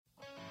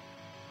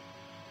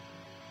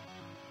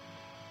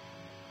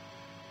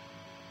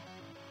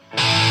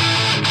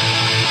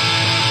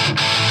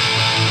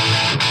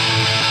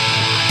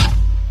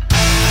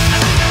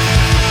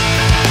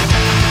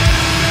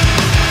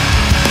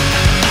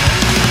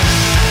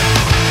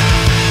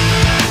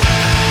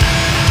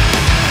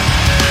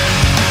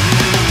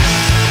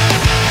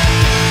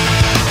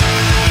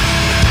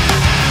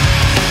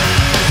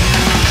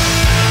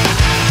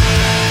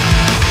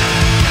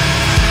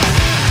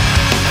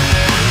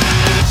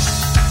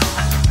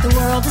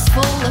is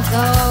full of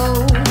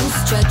those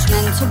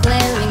judgmental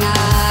glaring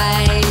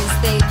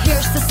eyes. They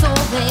pierce the soul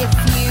if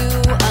you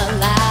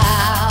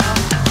allow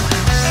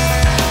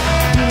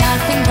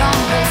nothing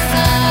wrong with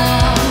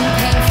some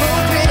painful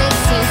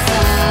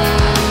criticism,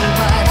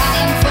 but I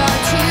am far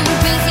too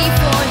busy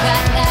for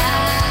that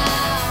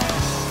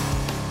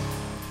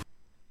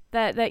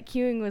now. That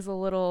cueing was a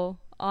little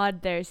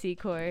odd there,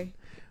 Secor.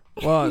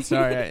 Well,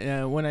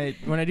 sorry. When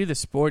I do the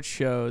sports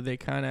show, they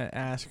kind of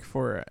ask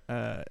for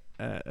a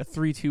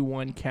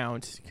 3-2-1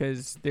 count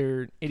because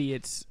they're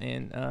idiots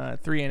and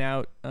 3 and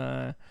out.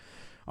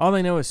 All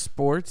they know is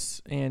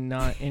sports and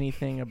not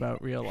anything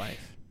about real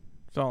life.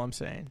 That's all I'm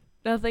saying.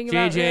 Nothing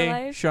about real JJ,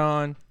 life?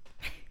 Sean,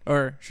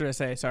 or should I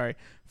say, sorry,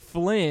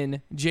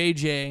 Flynn,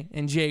 JJ,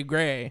 and Jay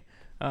Gray.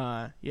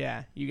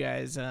 Yeah, you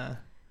guys. Lame.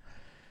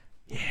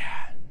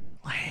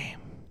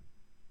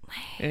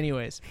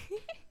 Anyways.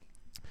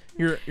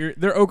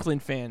 They're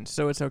Oakland fans,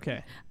 so it's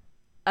okay.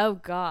 Oh,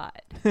 God.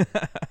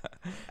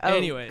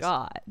 Anyways.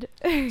 Oh,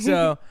 God.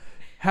 So,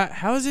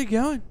 how's it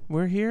going?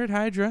 We're here at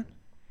Hydra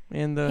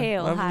in the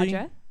Hail,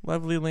 Hydra.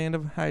 lovely land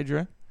of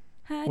Hydra,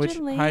 which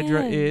Land.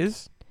 Hydra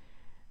is.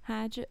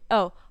 Hydra.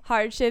 Oh,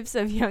 hardships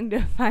of young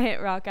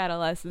defiant rock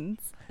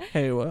adolescents.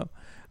 Hey, well,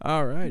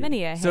 all right.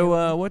 Many a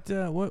So,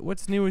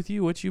 what's new with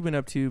you? What you been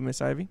up to,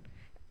 Miss Ivy?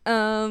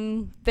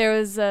 There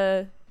was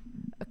well,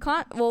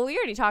 we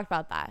already talked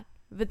about that,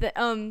 but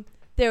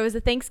there was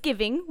a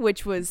Thanksgiving,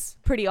 which was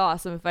pretty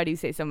awesome, if I do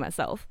say so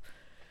myself.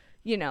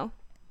 You know,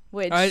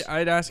 which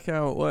I'd ask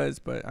how it was,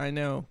 but I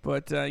know.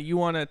 But you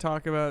want to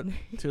talk about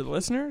to the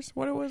listeners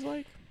what it was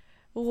like?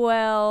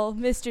 Well,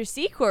 Mr.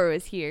 Secor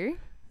was here.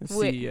 Let's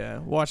see.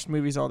 Watched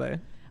movies all day.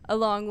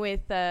 Along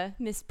with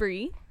Miss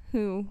Bree,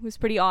 who was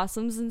pretty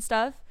awesome and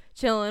stuff,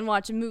 chilling,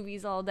 watching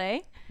movies all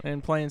day.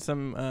 And playing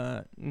some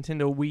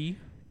Nintendo Wii.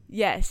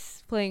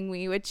 Yes, playing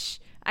Wii, which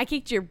I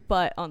kicked your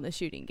butt on the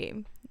shooting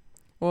game.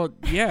 Well,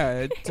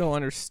 yeah, I don't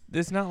understand.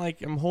 It's not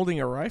like I'm holding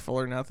a rifle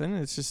or nothing.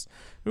 It's just,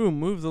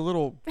 move the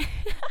little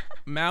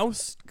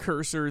mouse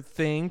cursor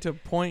thing to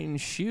point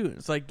and shoot.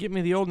 It's like, get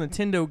me the old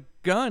Nintendo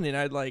gun and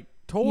I'd like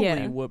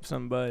totally whoop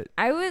some butt.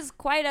 I was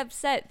quite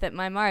upset that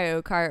my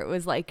Mario Kart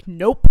was like,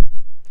 nope.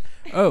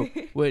 Oh,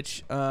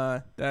 which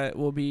that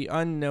will be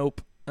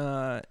unnope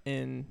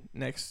in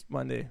next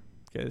Monday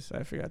because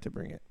I forgot to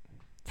bring it.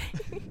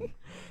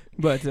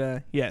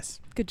 But yes.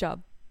 Good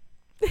job.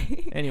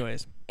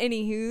 Anyways.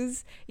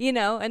 Anywho's,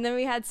 and then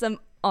we had some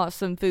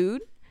awesome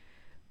food,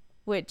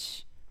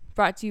 which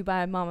brought to you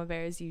by Mama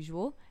Bear as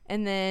usual.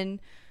 And then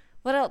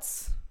what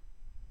else?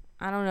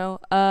 I don't know.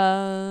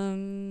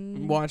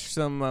 Watched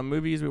some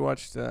movies. We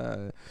watched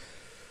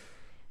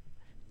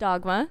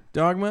Dogma.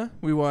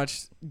 We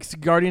watched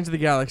Guardians of the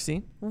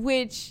Galaxy,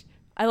 which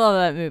I love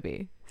that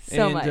movie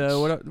so much.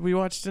 And we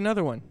watched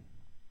another one,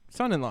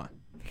 Son-in-Law.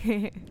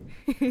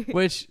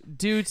 Which,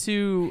 due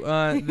to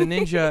the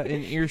ninja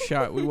in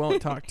earshot, we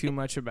won't talk too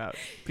much about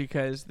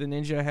because the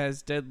ninja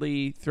has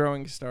deadly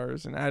throwing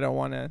stars, and I don't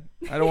want to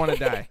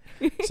die.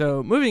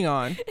 So moving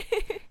on.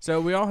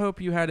 So we all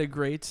hope you had a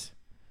great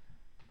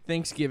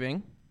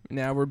Thanksgiving.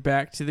 Now we're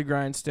back to the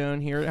grindstone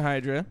here at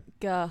Hydra.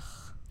 Gah.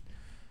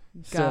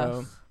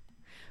 So,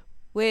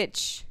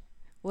 which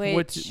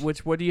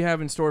what do you have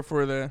in store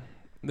for the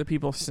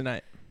people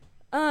tonight?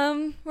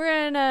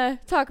 We're gonna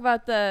talk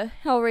about the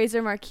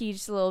Hellraiser marquee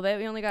just a little bit.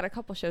 We only got a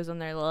couple shows on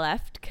there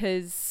left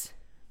because,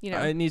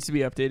 it needs to be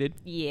updated.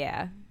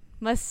 Yeah,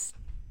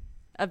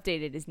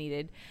 updated is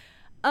needed.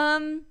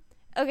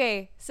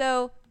 Okay,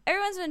 so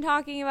everyone's been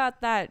talking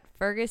about that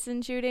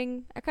Ferguson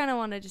shooting. I kind of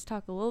want to just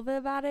talk a little bit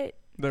about it.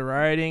 The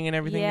rioting and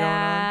everything going on.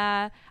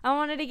 Yeah, I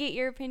wanted to get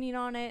your opinion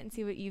on it and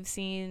see what you've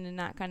seen and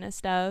that kind of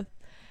stuff.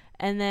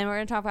 And then we're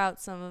gonna talk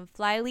about some of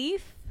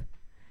Flyleaf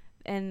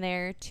and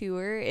their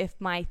tour. If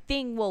my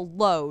thing will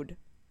load.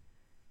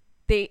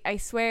 I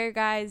swear,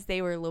 guys,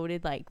 they were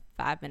loaded like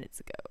 5 minutes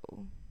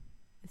ago.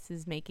 This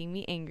is making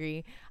me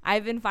angry.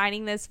 I've been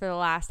finding this for the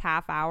last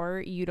half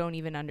hour. You don't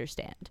even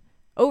understand.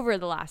 Over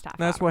the last half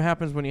hour. That's what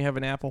happens when you have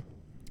an Apple.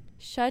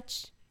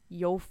 Shut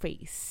your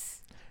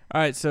face. All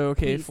right, so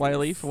okay, Pieces.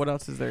 Flyleaf. What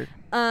else is there?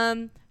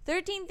 13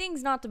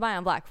 things not to buy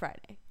on Black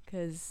Friday.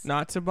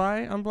 Not to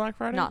buy on Black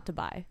Friday? Not to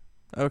buy.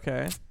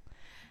 Okay.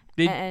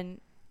 I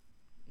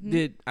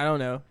don't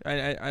know.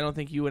 I don't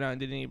think you went out and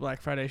did any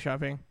Black Friday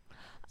shopping.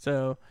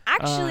 So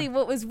actually,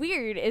 what was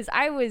weird is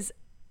I was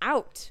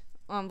out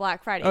on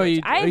Black Friday. Oh,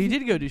 you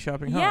did go do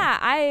shopping, huh? Yeah,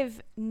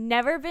 I've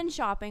never been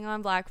shopping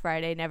on Black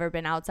Friday, never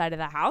been outside of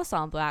the house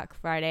on Black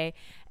Friday,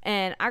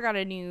 and I got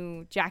a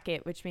new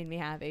jacket, which made me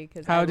happy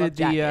because how did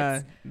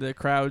the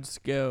crowds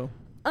go?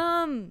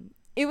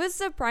 It was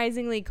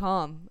surprisingly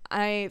calm.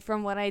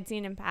 From what I'd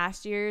seen in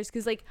past years,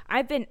 because like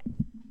I've been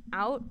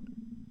out,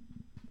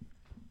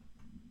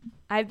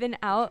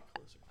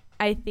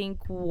 I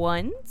think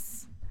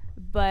once,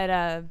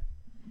 but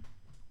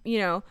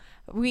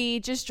we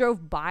just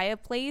drove by a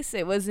place.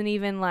 It wasn't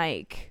even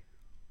like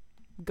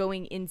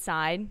going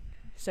inside,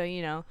 so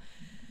and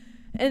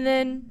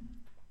then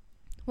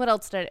what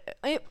else did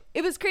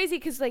it was crazy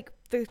because like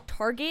the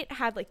Target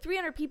had like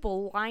 300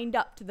 people lined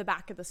up to the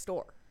back of the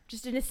store,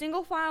 just in a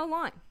single file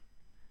line.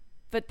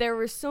 But there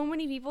were so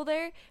many people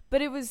there,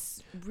 but it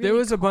was really there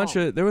was calm.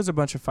 a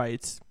bunch of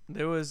fights.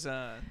 There was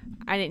I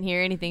didn't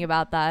hear anything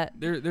about that.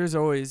 there's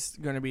always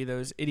going to be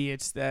those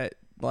idiots that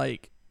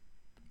like,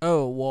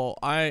 oh, well,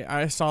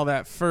 I saw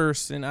that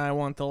first and I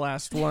want the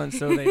last one,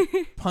 so they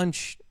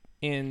punch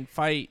and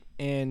fight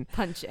and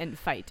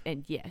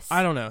yes.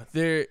 I don't know.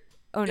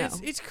 Oh no.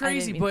 It's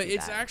crazy, but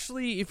it's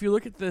actually, if you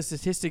look at the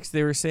statistics,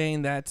 they were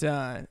saying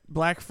that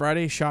Black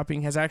Friday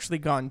shopping has actually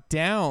gone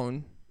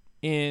down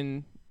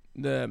in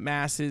the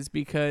masses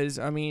because,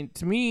 I mean,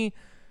 to me,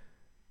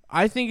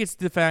 I think it's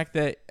the fact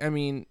that, I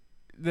mean,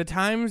 the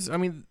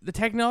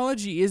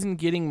technology isn't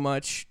getting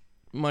much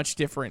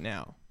different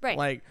now. Right.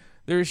 Like,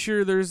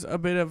 there's a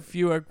bit of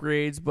few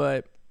upgrades,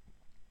 but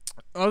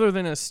other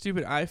than a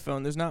stupid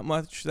iPhone, there's not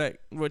much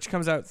which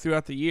comes out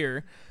throughout the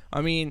year.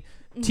 I mean,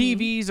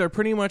 TVs are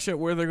pretty much at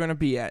where they're going to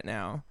be at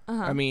now.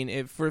 I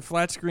mean, for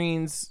flat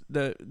screens,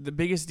 the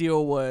biggest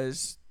deal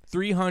was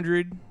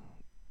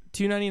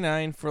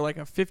 $299 for like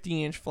a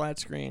 50-inch flat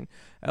screen,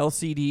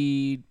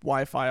 LCD,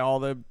 Wi-Fi, all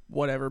the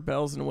whatever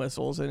bells and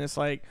whistles, and it's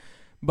like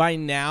by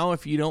now,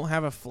 if you don't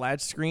have a flat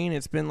screen,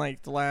 it's been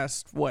like the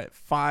last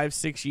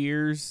 5-6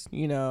 years.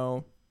 You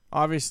know,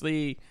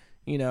 obviously,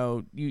 you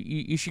know,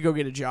 you should go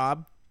get a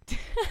job.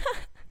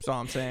 That's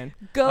all I'm saying.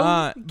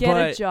 Go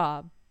get a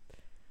job.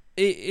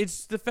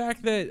 It's the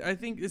fact that I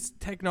think it's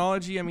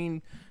technology. I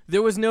mean,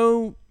 there was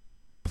no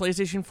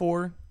PlayStation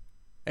 4,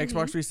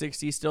 Xbox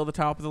 360, still the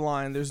top of the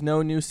line. There's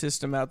no new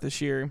system out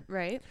this year.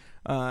 Right.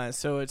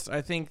 So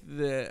I think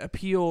the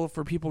appeal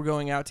for people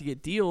going out to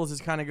get deals is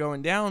kind of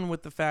going down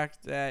with the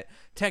fact that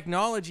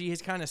technology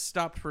has kind of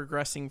stopped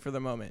progressing for the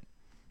moment.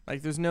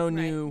 Like there's no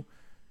new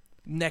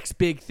next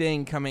big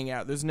thing coming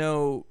out. There's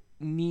no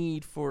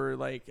need for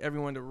like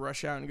everyone to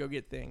rush out and go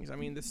get things. I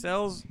mean, the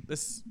sales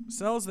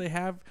they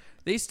have,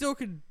 they still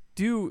could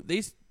do.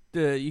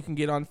 You can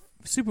get on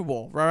Super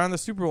Bowl right around the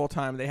Super Bowl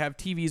time. They have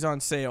TVs on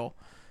sale.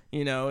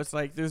 You know, it's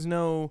like there's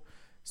no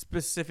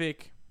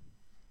specific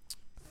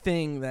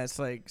thing that's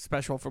like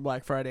special for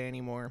Black Friday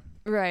anymore.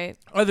 Right.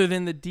 Other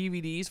than the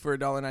DVDs for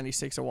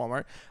 $1.96 at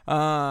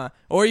Walmart.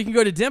 Or you can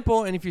go to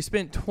Dimple, and if you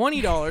spent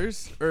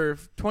 $20 or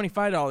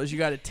 $25, you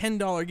got a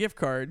 $10 gift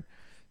card.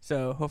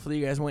 So hopefully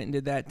you guys went and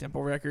did that.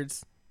 Dimple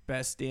Records,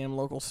 best damn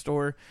local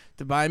store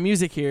to buy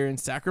music here in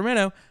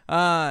Sacramento.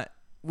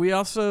 We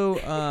also,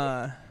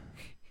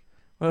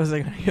 what was I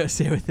going to go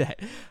say with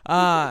that?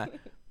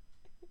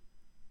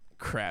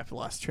 Crap,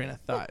 lost train of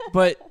thought.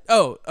 But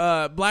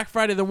Black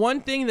Friday, the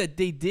one thing that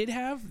they did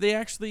have, they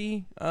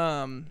actually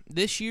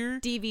this year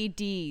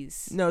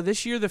DVDs. No,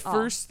 this year the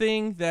first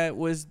thing that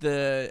was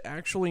the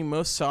actually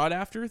most sought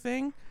after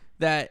thing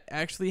that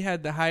actually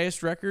had the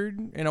highest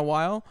record in a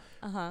while.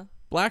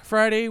 Black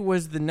Friday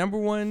was the number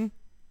one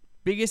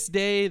biggest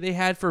day they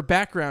had for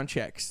background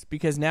checks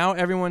because now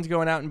everyone's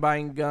going out and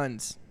buying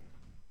guns.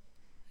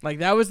 Like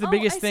that was the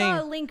biggest thing. I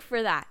saw a link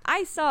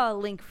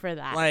for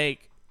that.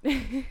 Like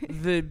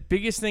the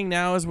biggest thing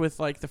now is with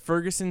like the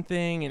Ferguson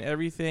thing and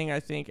everything. I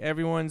think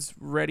everyone's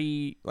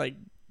ready, like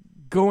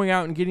going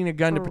out and getting a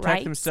gun to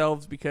protect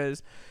themselves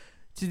because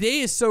today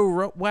is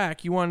so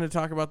whack. You wanted to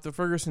talk about the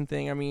Ferguson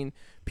thing. I mean,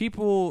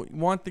 people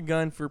want the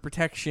gun for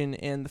protection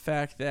and the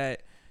fact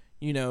that,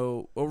 you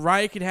know, a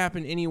riot could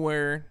happen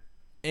anywhere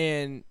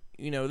and,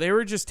 you know, they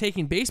were just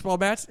taking baseball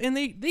bats and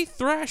they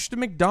thrashed a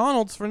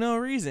McDonald's for no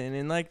reason.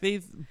 And like they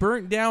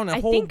burnt down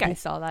I think I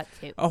saw that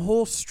too. A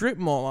whole strip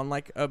mall on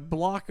like a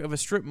block of a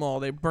strip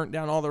mall. They burnt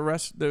down all the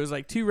rest. There was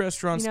like 2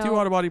 restaurants, 2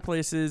 auto body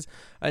places,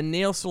 a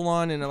nail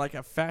salon, and like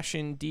a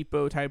fashion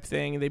depot type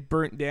thing. And they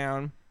burnt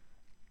down.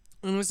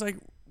 And it was like,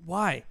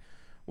 why?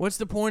 What's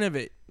the point of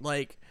it?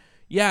 Like,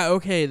 yeah,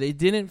 okay, they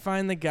didn't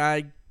find the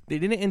guy. They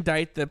didn't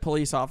indict the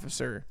police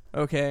officer.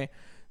 Okay,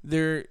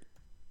 there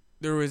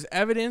was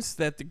evidence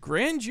that the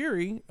grand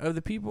jury of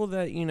the people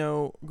that, you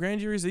know, grand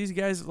juries, these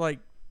guys like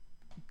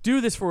do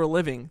this for a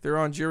living. They're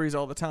on juries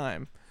all the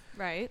time.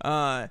 Right.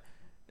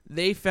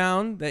 They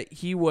found that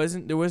there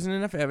wasn't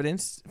enough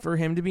evidence for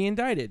him to be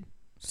indicted.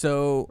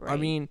 So, I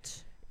mean,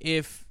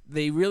 if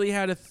they really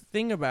had a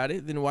thing about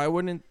it, then why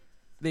wouldn't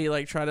they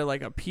like try to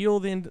like appeal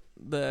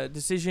the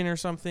decision or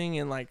something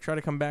and like try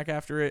to come back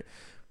after it?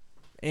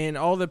 And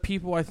all the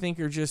people I think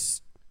are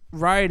just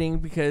rioting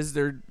because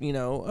they're, you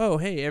know, oh,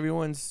 hey,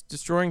 everyone's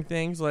destroying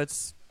things.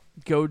 Let's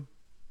go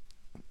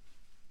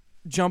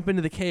jump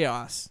into the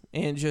chaos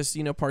and just,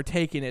 you know,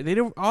 partake in it. They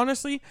don't,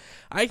 honestly,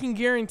 I can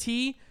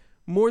guarantee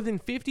more than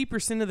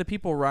 50% of the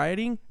people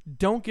rioting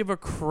don't give a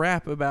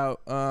crap about,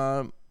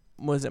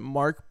 was it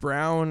Mike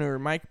Brown,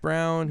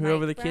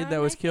 whoever the kid that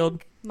was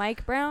killed?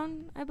 Mike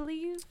Brown, I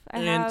believe.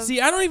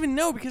 See, I don't even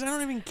know because I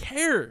don't even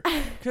care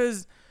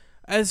because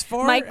as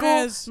far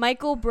as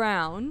Michael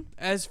Brown,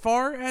 as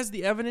far as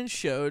the evidence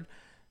showed,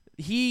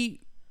 he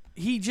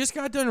just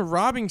got done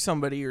robbing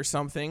somebody or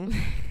something,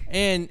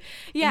 and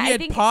he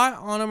had pot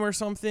on him or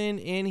something,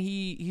 and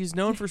he's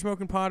known for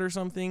smoking pot or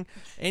something,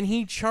 and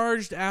he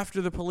charged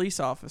after the police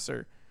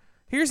officer.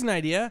 Here's an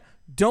idea: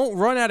 don't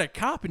run at a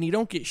cop and you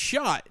don't get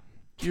shot.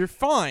 You're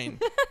fine.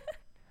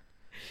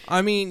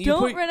 I mean,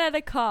 Don't run at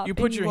a cop. You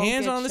put and your won't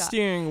hands get on the shot.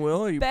 steering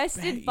wheel. Best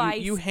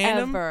advice you hand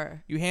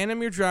ever. You hand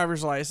them your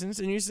driver's license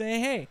and you say,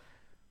 "Hey,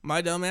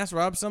 my dumbass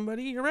robbed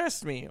somebody.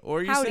 Arrest me."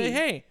 Or you Howdy. say,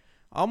 "Hey,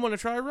 I'm gonna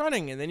try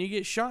running," and then you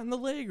get shot in the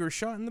leg or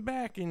shot in the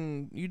back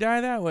and you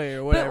die that way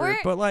or whatever.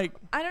 But like,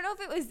 I don't know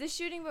if it was this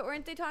shooting, but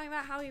weren't they talking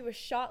about how he was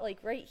shot like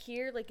right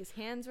here, like his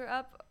hands were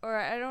up, or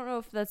I don't know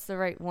if that's the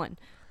right one,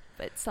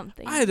 but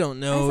something. I don't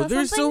know. saw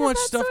There's so something of much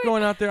that stuff sort.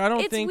 going out there. I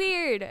don't It's think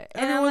weird. And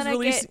everyone's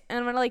releasing.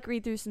 I'm gonna like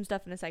read through some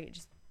stuff in a second.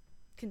 Just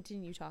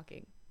continue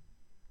talking.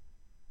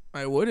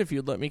 I would if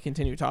you'd let me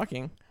continue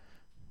talking.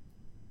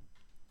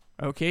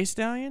 Okay,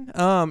 Stallion.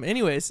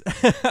 Anyways,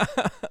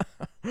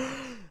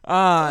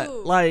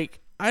 Ooh. like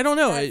I don't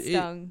know. That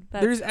stung.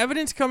 That There's stung.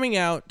 evidence coming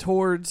out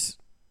towards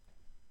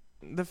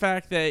the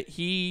fact that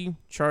he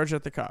charged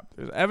at the cop.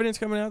 There's evidence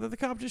coming out that the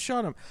cop just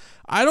shot him.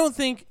 I don't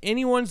think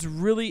anyone's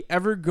really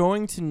ever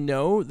going to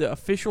know the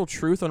official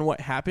truth on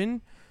what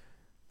happened.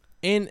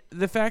 And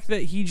the fact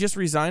that he just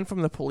resigned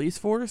from the police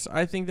force,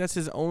 I think that's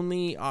his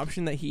only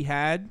option that he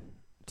had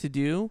to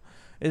do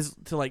is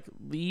to like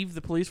leave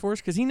the police force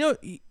because he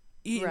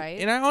Right.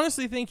 And I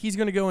honestly think he's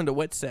going to go into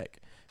WITSEC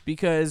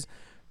because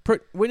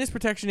Witness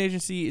Protection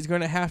Agency is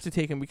going to have to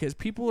take him because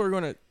people are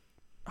going to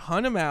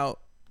hunt him out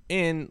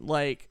and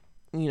like,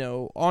 you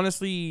know,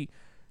 honestly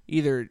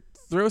either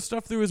throw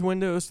stuff through his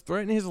windows,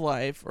 threaten his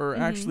life, or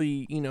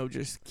actually, you know,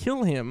 just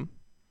kill him.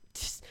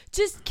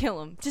 Just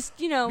kill him. Just,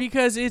 you know.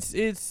 Because it's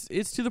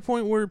to the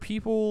point where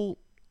people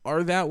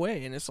are that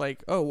way, and it's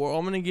like, oh, well,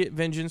 I'm gonna get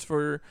vengeance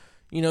for,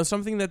 you know,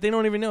 something that they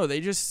don't even know. They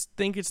just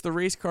think it's the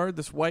race car.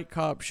 This white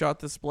cop shot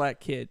this black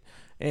kid,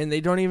 and they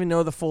don't even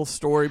know the full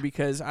story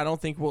because I don't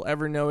think we'll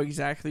ever know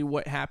exactly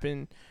what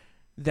happened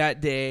that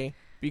day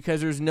because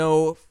there's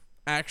no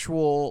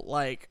actual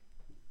like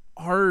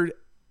hard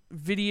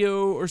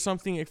video or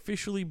something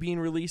officially being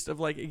released of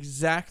like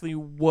exactly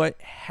what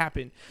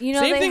happened. You know,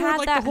 Same they thing with had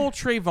like that- the whole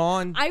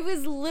Trayvon I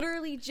was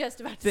literally just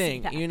about to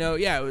thing. say that. You know,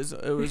 yeah, it was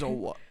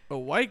a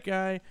white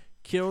guy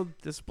killed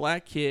this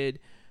black kid,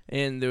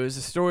 and there was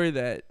a story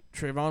that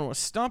Trayvon was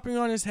stomping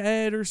on his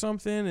head or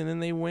something, and then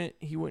he went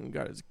and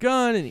got his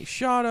gun and he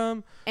shot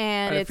him.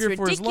 And out of it's fear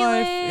ridiculous. for his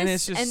life, and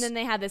it's just then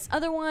they had this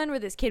other one where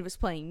this kid was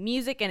playing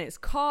music in his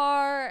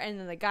car, and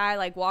then the guy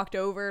like walked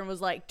over and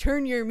was like,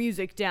 "Turn your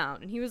music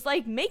down," and he was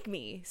like, "Make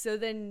me." So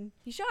then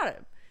he shot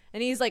him,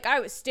 and he's like, "I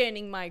was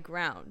standing my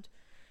ground,"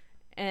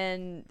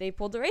 and they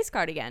pulled the race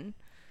card again.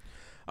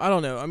 I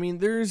don't know. I mean,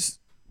 there's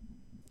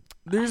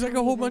like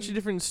a whole bunch of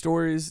different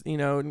stories, you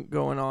know,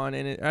 going on,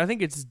 and I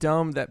think it's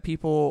dumb that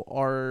people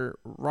are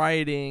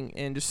rioting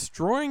and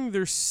destroying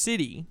their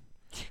city.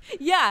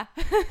 Yeah,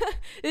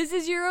 this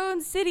is your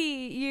own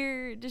city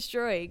you're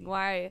destroying.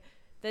 Why?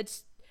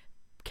 That's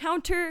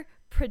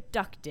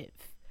counterproductive.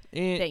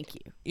 And, Thank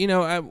you. You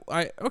know,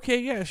 okay,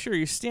 yeah, sure.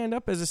 You stand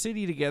up as a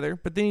city together,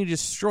 but then you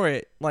destroy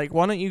it. Like,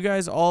 why don't you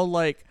guys all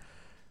like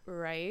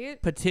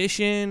Right?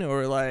 petition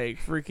or like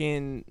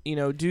freaking, you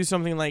know, do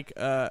something like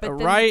a then-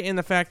 riot in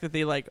the fact that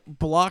they like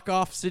block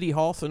off City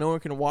Hall so no one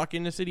can walk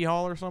into City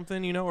Hall or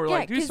something, you know, or Yeah,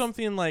 like do 'cause-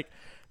 something like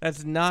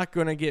that's not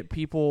going to get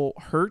people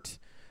hurt.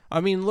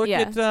 I mean, look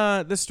Yeah.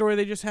 at the story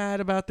they just had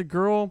about the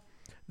girl,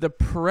 the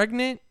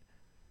pregnant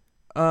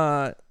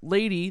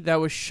lady that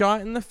was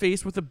shot in the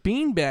face with a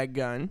beanbag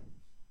gun,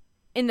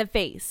 In the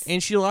face.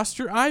 and she lost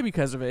her eye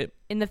because of it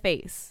In the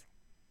face.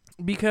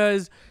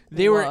 because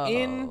they were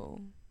in.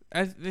 Whoa.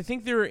 I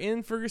think they were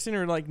in Ferguson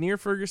or like near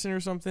Ferguson or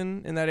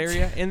something in that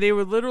area, and they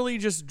were literally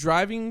just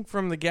driving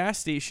from the gas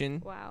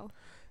station, Wow.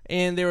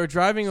 and they were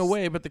driving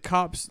away. But the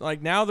cops,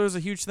 like now, there's a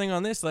huge thing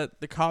on this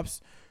that the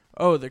cops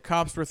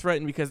were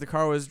threatened because the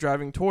car was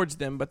driving towards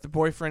them. But the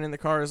boyfriend in the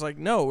car is like,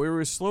 no, we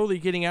were slowly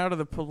getting out of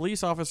the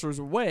police officer's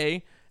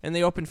way, and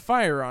they opened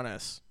fire on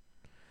us.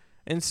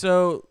 And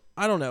so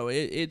I don't know.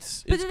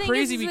 It's But the thing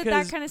crazy is with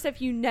because that kind of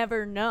stuff, you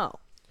never know.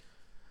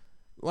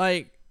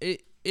 like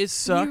it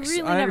sucks.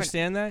 really I never-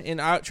 understand that,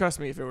 and trust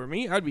me, if it were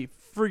me, I'd be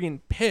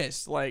friggin'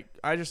 pissed. Like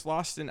I just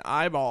lost an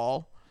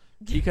eyeball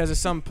because of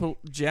some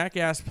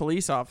jackass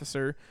police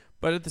officer.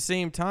 But at the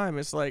same time,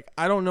 it's like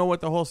I don't know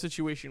what the whole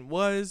situation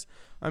was.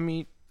 I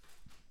mean,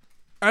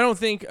 I don't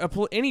think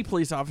any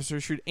police officer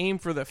should aim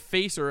for the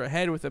face or a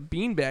head with a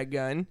beanbag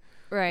gun.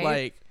 Right.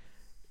 Like,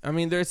 I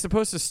mean, they're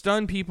supposed to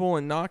stun people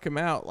and knock them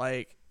out.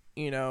 Like,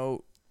 you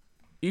know,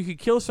 you could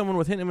kill someone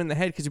with hitting them in the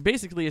head because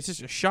basically it's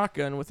just a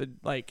shotgun with a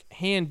like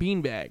hand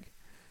beanbag,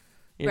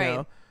 you Right.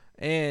 know,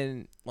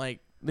 and like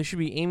they should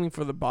be aiming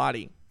for the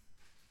body.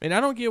 And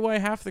I don't get why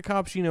half the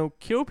cops, you know,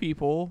 kill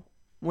people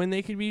when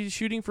they could be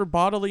shooting for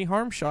bodily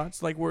harm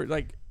shots, like where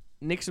like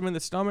nicks them in the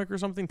stomach or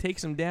something,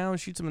 takes them down,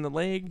 shoots them in the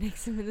leg.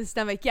 Nicks him in the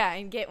stomach. Yeah,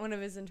 and get one of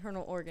his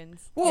internal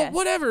organs. Well, Yes.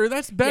 whatever.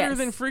 That's better Yes.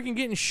 than freaking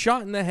getting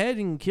shot in the head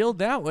and killed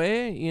that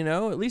way. You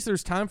know, at least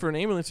there's time for an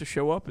ambulance to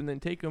show up and then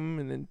take him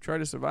and then try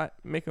to survive,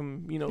 make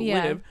him, you know,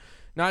 Yeah. live,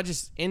 not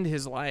just end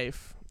his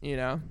life. You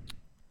know.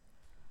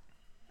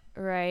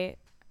 Right.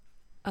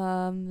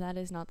 That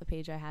is not the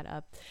page I had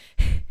up.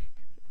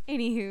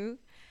 Anywho,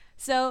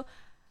 So,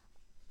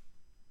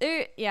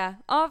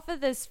 off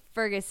of this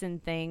Ferguson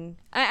thing,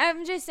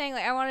 I'm just saying,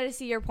 like, I wanted to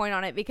see your point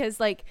on it because,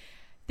 like,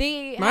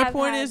 my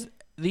point is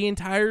the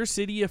entire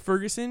city of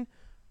Ferguson,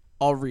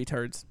 all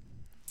retards.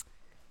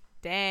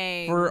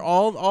 Dang. For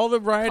all the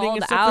rioting Called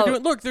and stuff out. they're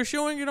doing. Look, they're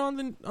showing it on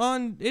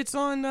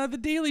the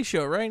Daily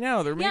Show right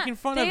now. They're making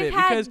fun of they've it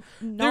had because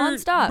they're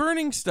nonstop.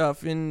 burning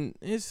stuff, and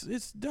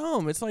it's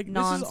dumb. It's like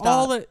Nonstop. this is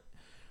all that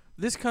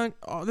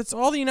that's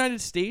all the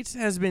United States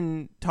has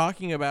been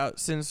talking about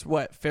since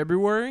what,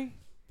 February?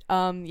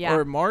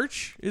 Or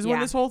March is when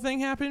Yeah. this whole thing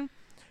happened.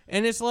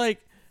 And it's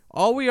like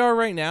all we are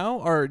right now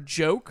are a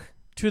joke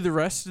to the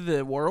rest of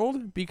the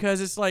world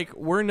because it's like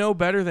we're no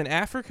better than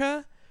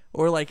Africa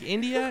or like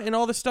India and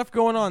all the stuff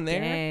going on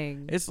there.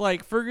 Dang. It's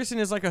like Ferguson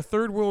is like a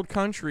third world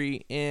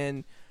country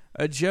and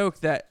a joke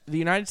that the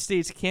United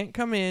States can't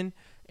come in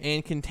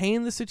and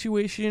contain the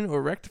situation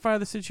or rectify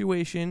the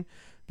situation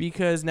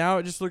because now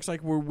it just looks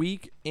like we're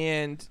weak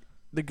and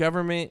the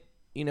government,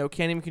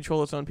 can't even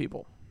control its own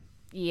people.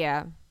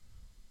 Yeah.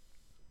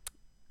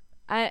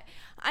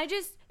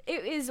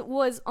 It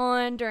was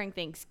on during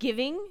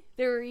Thanksgiving.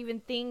 There were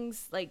even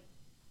things like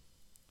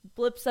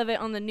blips of it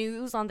on the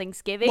news on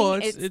Thanksgiving. Well,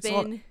 it's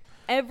been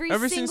every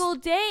single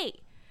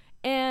day.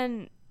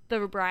 And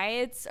the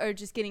riots are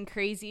just getting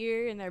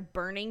crazier and they're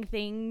burning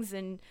things,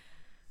 and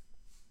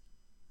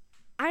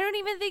I don't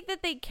even think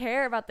that they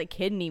care about the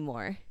kid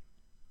anymore.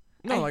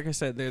 No, like I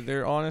said,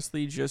 they're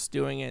honestly just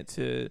doing it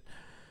to,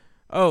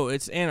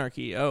 it's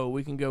anarchy. Oh,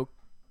 we can go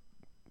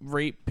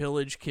rape,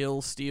 pillage,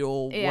 kill,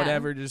 steal,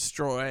 whatever,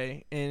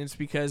 destroy. And it's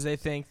because they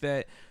think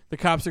that the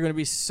cops are going to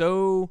be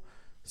so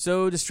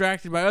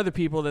distracted by other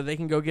people that they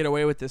can go get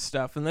away with this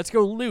stuff. And let's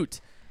go loot.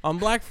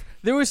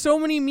 There were so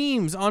many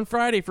memes on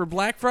Friday for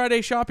Black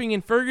Friday shopping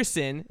in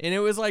Ferguson, and it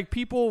was like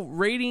people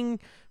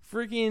raiding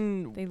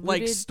freaking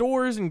like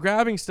stores and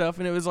grabbing stuff,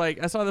 and it was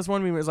like I saw this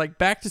one meme. It was like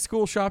back to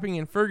school shopping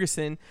in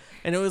Ferguson,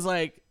 and it was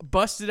like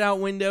busted out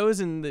windows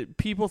and the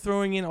people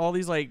throwing in all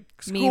these like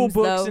school memes,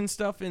 books though. and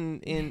stuff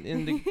in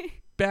the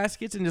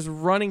baskets and just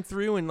running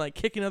through and like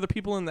kicking other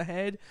people in the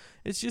head.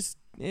 It's just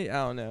I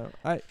don't know.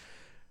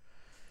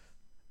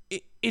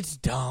 It's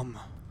dumb.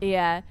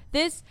 Yeah.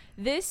 This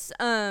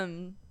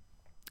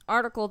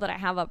article that I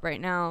have up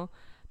right now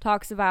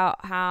talks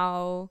about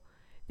how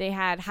they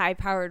had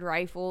high-powered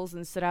rifles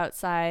and stood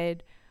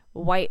outside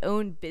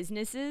white-owned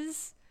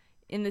businesses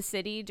in the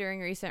city during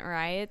recent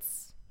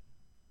riots.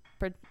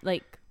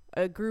 Like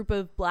a group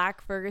of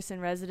Black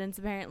Ferguson residents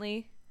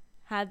apparently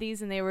had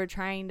these, and they were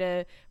trying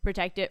to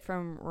protect it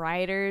from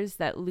rioters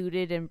that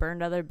looted and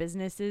burned other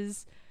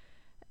businesses.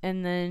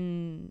 And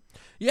then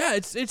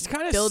it's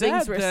kind of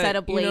buildings sad were that, set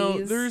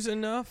ablaze. There's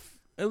enough.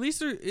 At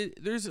least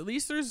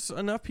there's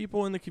enough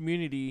people in the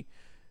community,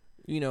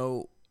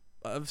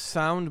 of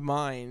sound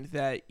mind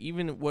that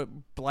even what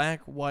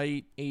Black,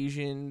 white,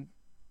 Asian,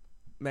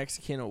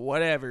 Mexican, or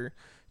whatever,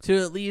 to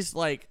at least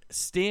like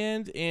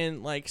stand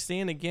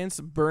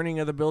against burning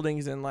of the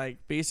buildings and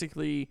like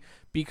basically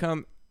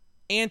become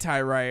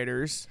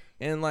anti-rioters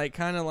and like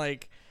kind of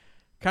like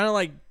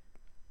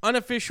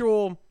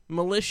unofficial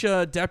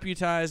militia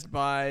deputized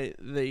by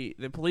the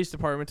police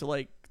department to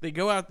like they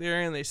go out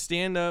there and they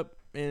stand up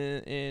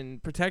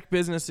and protect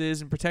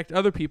businesses and protect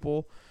other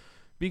people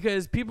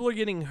because people are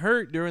getting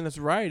hurt during this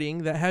rioting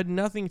that had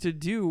nothing to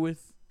do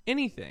with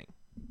anything.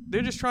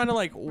 They're just trying to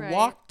like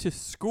walk to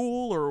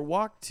school or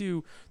walk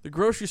to the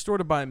grocery store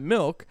to buy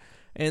milk,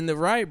 and the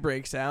riot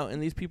breaks out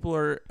and these people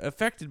are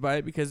affected by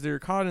it because they're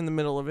caught in the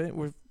middle of it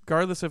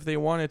regardless if they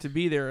wanted to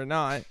be there or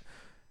not,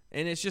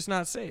 and it's just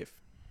not safe.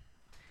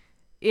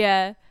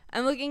 Yeah,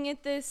 I'm looking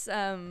at this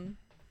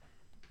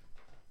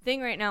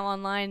thing right now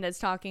online that's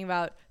talking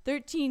about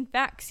 13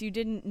 facts you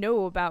didn't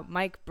know about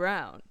Mike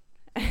Brown.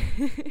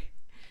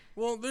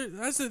 Well,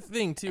 that's the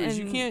thing too, is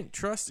you can't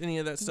trust any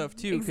of that stuff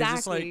too, because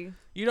it's like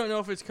you don't know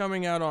if it's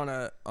coming out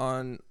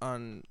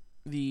on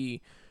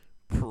the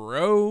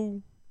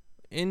pro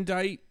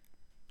indict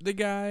the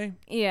guy,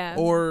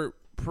 or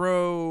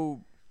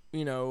pro,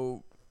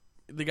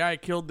 the guy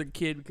killed the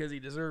kid because he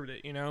deserved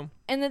it,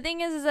 And the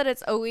thing is that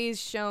it's always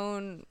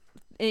shown,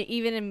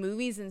 even in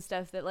movies and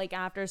stuff, that like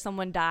after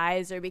someone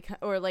dies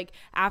or like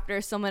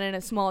after someone in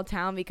a small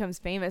town becomes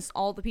famous,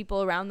 all the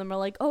people around them are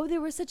like, oh, they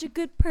were such a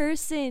good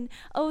person,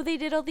 oh, they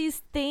did all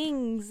these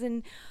things,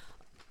 and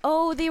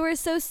oh, they were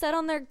so set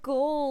on their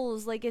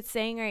goals, like it's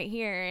saying right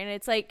here. And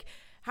it's like,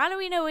 how do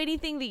we know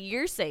anything that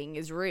you're saying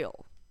is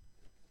real?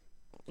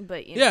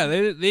 But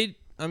they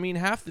I mean,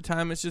 half the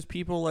time it's just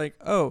people like,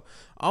 oh,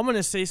 I'm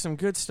gonna say some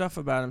good stuff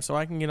about him so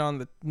I can get on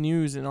the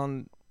news and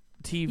on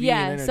TV,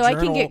 and in a so journal.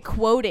 I can get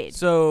quoted.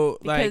 So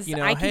because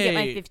like, I can hey, get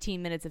my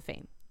 15 minutes of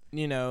fame.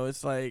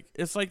 It's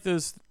like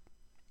those.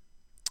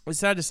 It's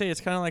sad to say,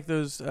 it's kind of like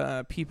those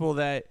people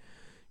that,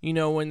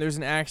 when there's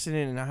an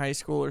accident in a high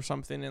school or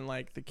something, and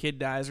like the kid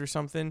dies or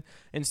something,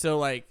 and so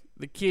like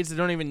the kids that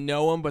don't even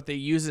know him, but they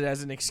use it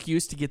as an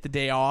excuse to get the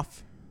day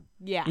off.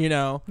 Yeah.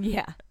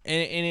 Yeah.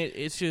 And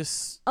it's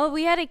just. Oh,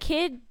 we had a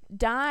kid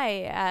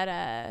die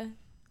at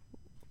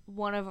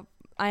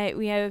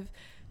we have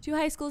 2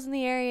 high schools in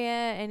the area,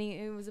 and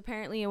he was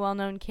apparently a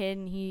well-known kid,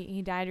 and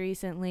he died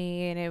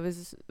recently, and it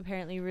was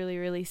apparently really,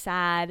 really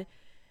sad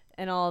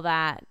and all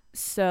that.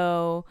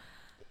 So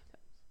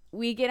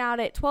we get out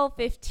at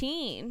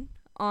 12:15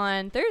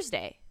 on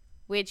Thursday,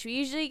 which we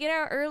usually get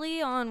out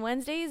early on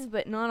Wednesdays,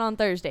 but not on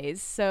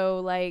Thursdays. So,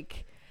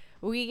 like,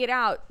 we get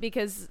out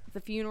because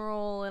the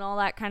funeral and all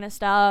that kind of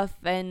stuff,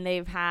 and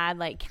they've had,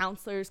 like,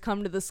 counselors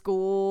come to the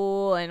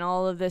school and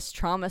all of this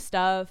trauma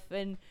stuff,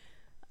 and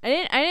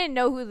I didn't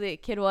know who the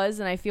kid was,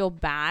 and I feel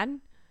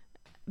bad,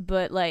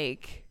 but,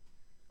 like,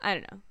 I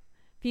don't know.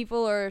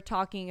 People are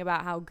talking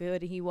about how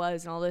good he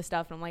was and all this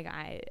stuff, and I'm like,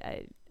 I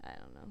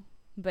don't know.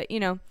 But, you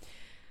know,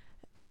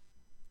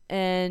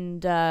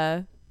 and,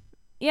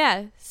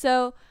 yeah,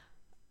 so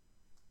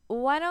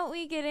why don't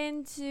we get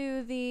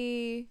into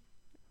the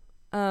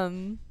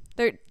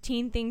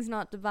 13 things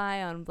not to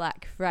buy on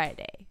Black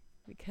Friday?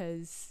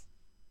 Because,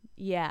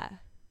 yeah.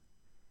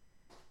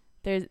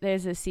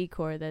 There's a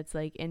C-Core that's,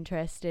 like,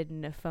 interested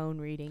in a phone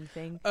reading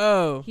thing.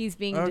 Oh. He's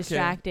being okay.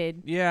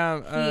 distracted.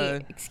 Yeah.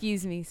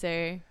 Excuse me,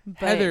 sir.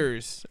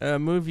 Heathers, a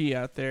movie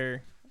out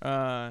there.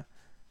 The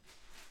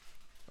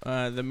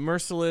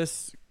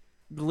merciless,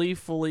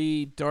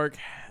 gleefully dark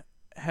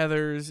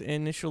Heathers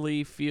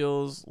initially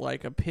feels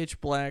like a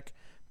pitch black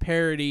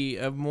parody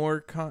of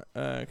more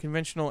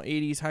conventional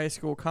 80s high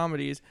school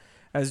comedies,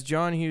 as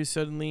John Hughes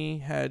suddenly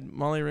had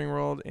Molly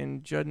Ringwald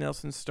and Judd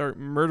Nelson start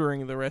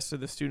murdering the rest of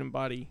the student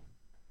body.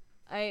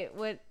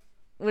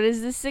 What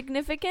is the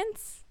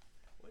significance?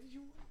 What did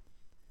you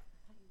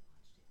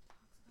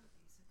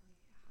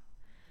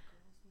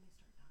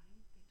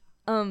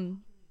want?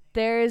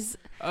 There's.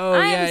 Oh,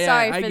 I'm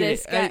sorry I for get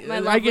this, it. my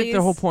I get the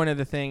lovelies. whole point of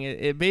the thing.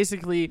 It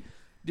basically,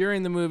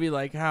 during the movie,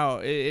 like, how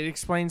it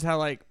explains how,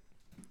 like,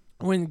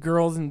 when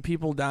girls and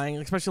people dying,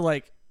 especially,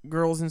 like,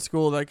 girls in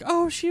school, like,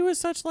 oh, she was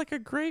such, like, a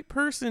great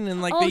person,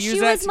 and, like, they use she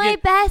that was to my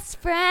get, best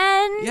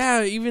friend.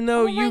 yeah, even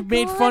though Oh my you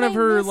made God, fun of I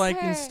her, miss like,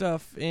 her. and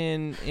stuff,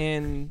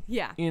 and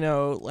Yeah. you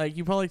know, like,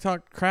 you probably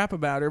talked crap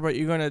about her, but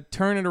you're gonna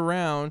turn it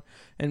around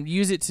and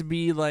use it to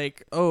be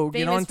like, oh,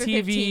 get Famous on for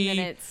 15 TV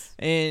minutes.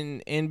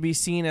 and be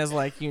seen as,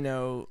 like, you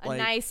know, A like,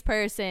 nice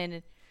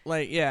person.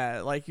 like,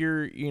 yeah, like,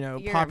 you're, you know,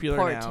 You're popular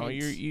now.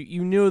 important.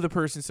 You knew the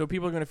person, so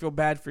people are gonna feel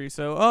bad for you.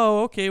 So,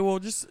 oh, okay, well,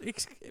 just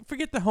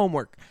forget the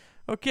homework.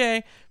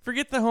 Okay,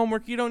 forget the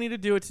homework. You don't need to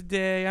do it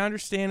today. I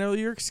understand. Oh,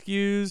 you're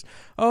excused.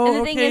 Oh, And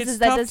the okay, thing is it's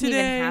that tough doesn't even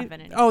today.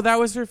 happen anymore. Oh, that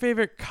was her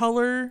favorite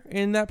color,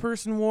 and that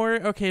person wore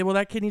it. Okay, well,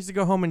 that kid needs to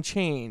go home and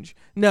change.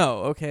 No,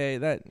 okay,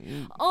 that.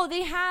 Oh,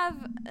 they have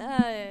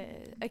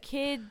a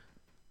kid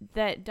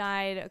that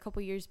died a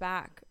couple years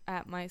back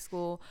at my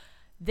school.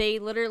 They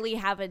literally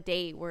have a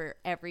day where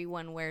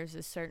everyone wears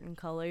a certain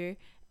color,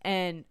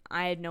 and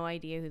I had no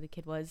idea who the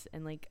kid was,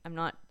 and, like, I'm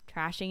not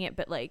trashing it,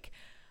 but, like,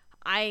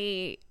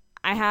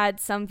 I had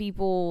some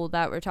people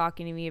that were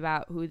talking to me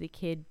about who the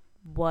kid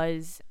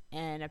was,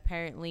 and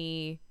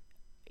apparently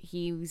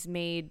he was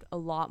made a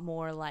lot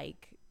more,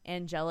 like,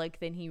 angelic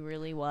than he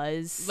really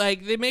was.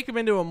 Like, they make him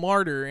into a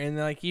martyr, and,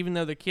 like, even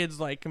though the kid's,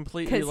 like,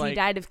 completely, Because like, he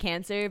died of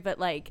cancer, but,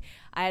 like,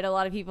 I had a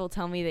lot of people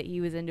tell me that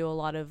he was into a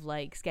lot of,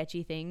 like,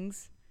 sketchy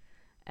things,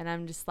 and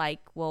I'm just like,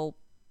 well,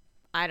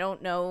 I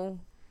don't know.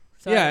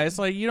 So yeah, it's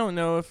like, you don't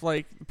know if,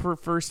 like, per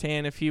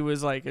firsthand, if he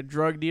was, like, a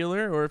drug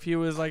dealer or if he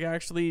was, like,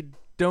 actually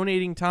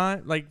donating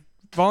time, like,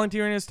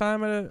 volunteering his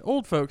time at an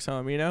old folks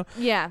home, you know?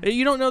 yeah.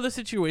 You don't know the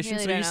situation,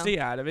 Really so don't you know. stay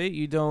out of it.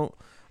 You don't,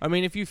 I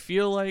mean, if you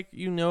feel like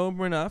you know him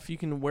enough, you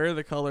can wear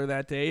the color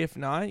that day. If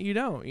not, you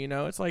don't, you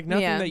know? It's like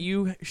nothing Yeah. that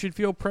you should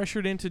feel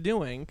pressured into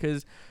doing,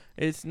 because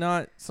it's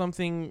not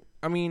something,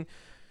 I mean,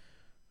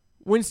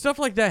 when stuff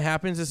like that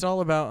happens, it's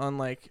all about on,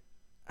 like,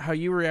 how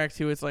you react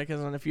to it. It's like,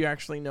 as on if you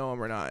actually know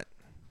him or not.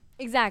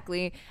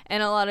 Exactly.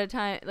 And a lot of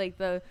time, like,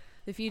 the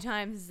few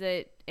times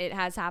that it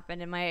has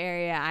happened in my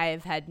area,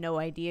 I've had no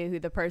idea who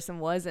the person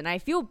was, and I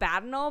feel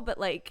bad and all, but,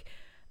 like,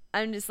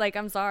 I'm just like,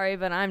 I'm sorry,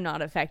 but I'm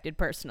not affected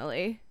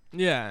personally.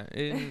 Yeah,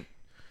 and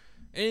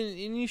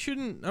you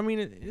shouldn't. I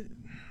mean,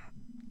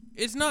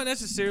 it's not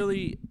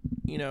necessarily,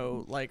 you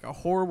know, like, a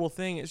horrible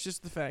thing. It's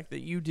just the fact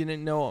that you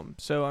didn't know him.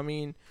 So, I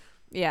mean,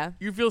 Yeah.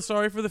 you feel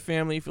sorry for the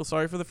family, you feel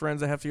sorry for the friends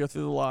that have to go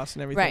through the loss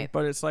and everything. Right.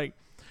 But it's like,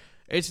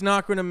 it's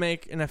not going to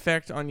make an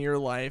effect on your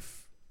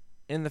life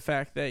in the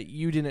fact that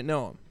you didn't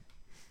know him.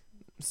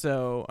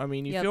 So, I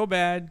mean, you Yep. feel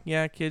bad.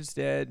 Yeah, kid's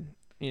dead,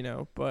 you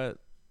know, but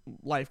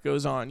life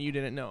goes on. You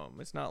didn't know him.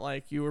 It's not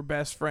like you were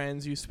best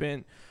friends. You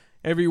spent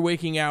every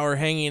waking hour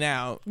hanging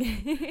out.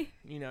 You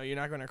know, you're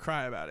not going to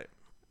cry about it.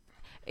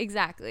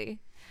 Exactly.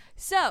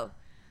 So,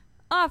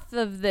 off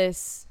of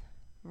this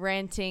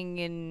ranting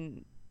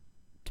and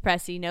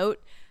depressing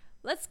note,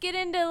 let's get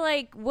into,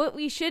 like, what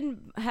we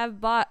shouldn't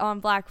have bought on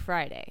Black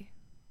Friday.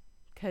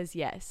 Because,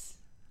 yes,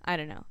 I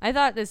don't know. I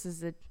thought this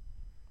was a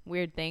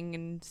weird thing,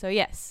 and so,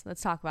 yes,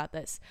 let's talk about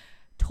this.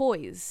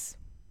 Toys.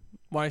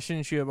 Why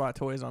shouldn't you have bought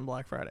toys on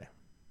Black Friday?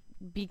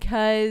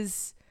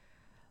 Because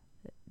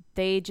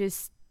they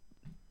just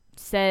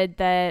said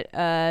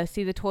that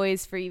see the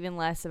toys for even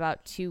less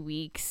about 2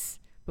 weeks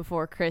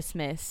before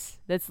Christmas.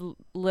 That's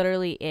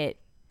literally it.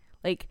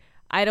 Like,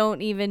 I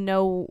don't even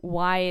know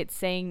why it's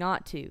saying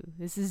not to.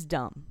 This is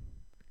dumb.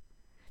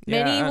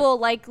 Many will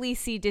likely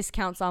see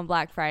discounts on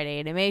Black Friday,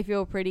 and it may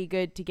feel pretty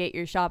good to get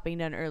your shopping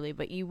done early,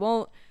 but you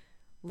won't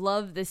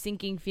love the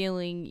sinking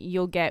feeling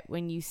you'll get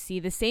when you see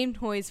the same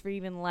toys for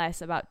even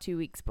less about 2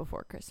 weeks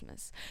before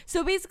Christmas.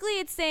 So basically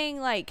it's saying,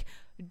 like,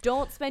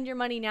 don't spend your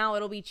money now,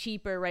 it'll be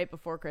cheaper right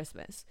before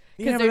Christmas.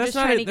 Because they're just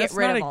trying to get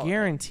rid of all that's not a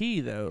guarantee,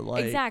 though.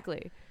 Like,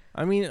 exactly.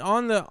 I mean,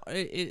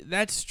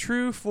 that's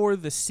true for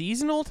the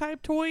seasonal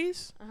type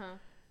toys.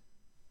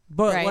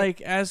 But, Right.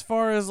 like, as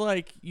far as,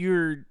 like,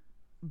 your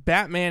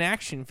Batman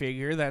action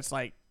figure, that's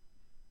like,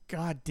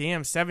 God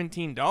damn,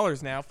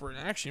 $17 now for an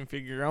action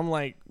figure. I'm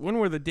like, when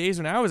were the days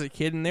when I was a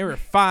kid and they were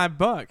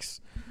 $5?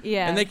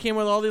 Yeah. And they came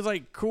with all these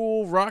like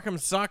cool Rock'em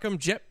Sock'em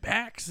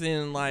jetpacks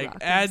and like Rock'em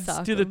adds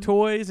to the Sock'em.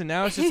 toys, and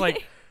now it's just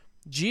like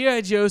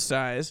G.I. Joe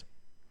size,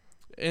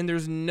 and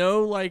there's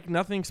no like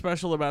nothing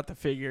special about the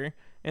figure,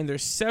 and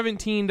there's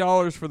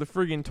 $17 for the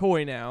friggin'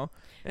 toy now,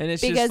 and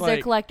it's because just like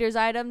they're collector's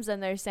items,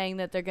 and they're saying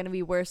that they're going to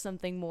be worth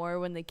something more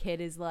when the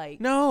kid is like,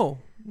 no,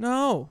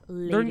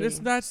 Lady.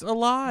 that's a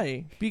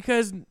lie,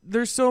 because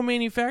they're so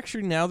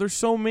manufactured now. There's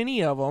so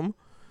many of them.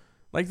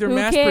 Like, they're Who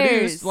mass cares?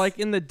 produced. Like,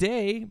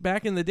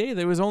 back in the day,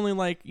 there was only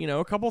like,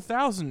 a couple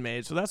thousand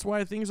made. So that's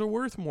why things are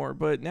worth more.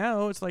 But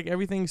now it's like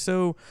everything's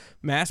so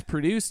mass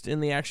produced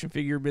in the action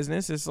figure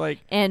business. It's like,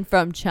 and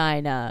from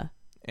China.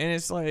 and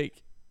it's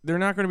like, they're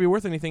not going to be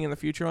worth anything in the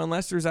future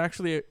unless there's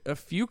actually a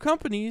few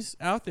companies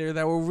out there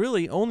that will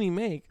really only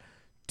make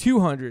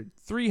 200,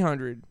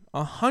 300,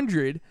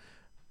 100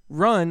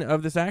 run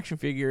of this action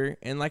figure,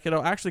 and like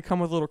it'll actually come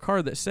with a little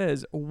card that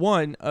says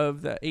one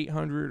of the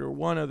 800 or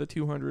one of the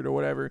 200 or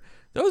whatever.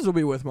 Those will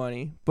be worth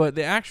money, but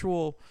the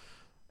actual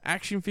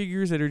action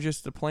figures that are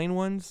just the plain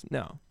ones,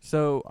 no.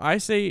 So I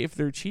say if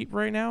they're cheap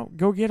right now,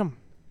 go get them.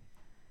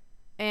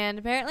 And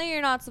apparently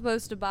you're not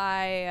supposed to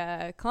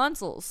buy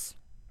consoles.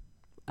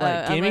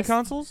 Like gaming unless-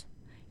 consoles,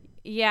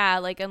 Yeah,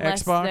 like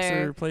unless Xbox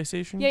they're or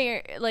PlayStation. yeah,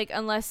 you're like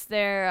unless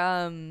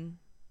they're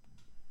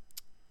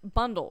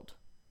bundled.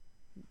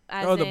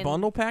 As The in-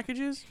 bundle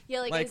packages,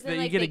 Yeah, like, like as in, that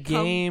you like, get they a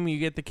come- game, you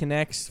get the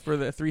Kinects for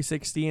the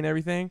 360 and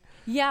everything.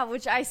 Yeah,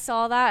 which I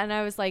saw that and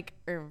I was like,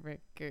 oh my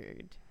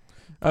god.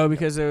 Oh,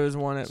 because there was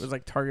one that was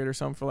like Target or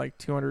something for like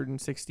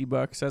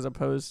 $260 as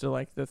opposed to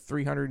like the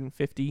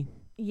 $350.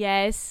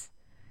 Yes.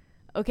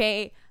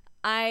 Okay.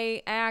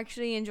 I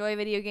actually enjoy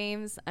video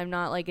games. I'm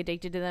not like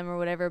addicted to them or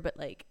whatever, but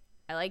like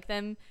I like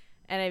them,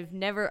 and I've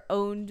never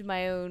owned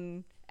my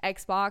own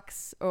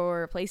Xbox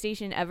or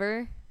PlayStation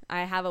ever.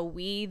 I have a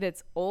Wii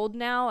that's old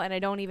now, and I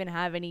don't even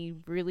have any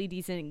really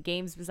decent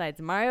games besides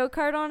Mario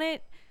Kart on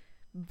it.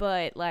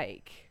 But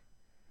like,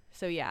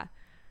 so yeah.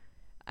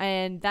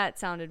 And that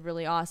sounded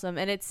really awesome.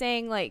 And it's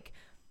saying like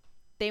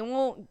they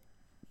don't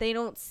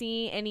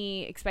see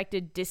any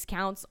expected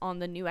discounts on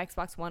the new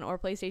Xbox One or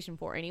PlayStation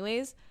 4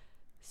 anyways.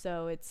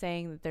 So it's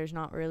saying that there's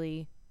not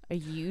really a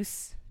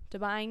use to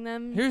buying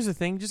them. Here's the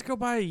thing. Just go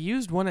buy a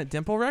used one at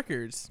Dimple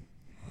Records.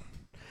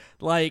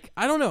 Like,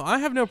 I don't know. I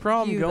have no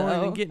problem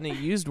going and getting a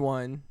used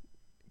one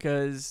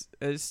because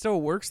it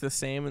still works the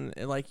same.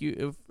 And like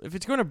if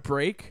it's going to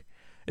break,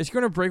 it's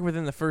going to break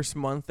within the first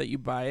month that you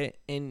buy it.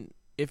 And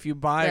if you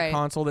buy a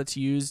console that's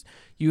used,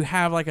 you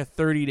have like a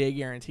 30-day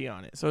guarantee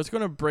on it. So it's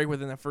going to break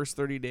within the first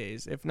 30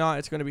 days. If not,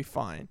 it's going to be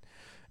fine.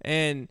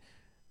 And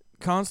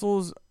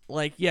consoles,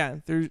 like, yeah,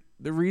 the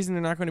reason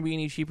they're not going to be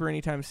any cheaper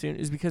anytime soon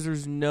is because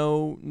there's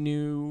no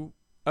new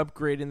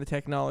upgrade in the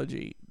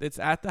technology. It's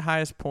at the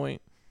highest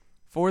point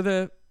for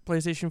the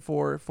PlayStation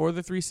 4, for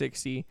the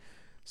 360.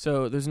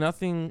 So there's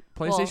nothing.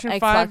 PlayStation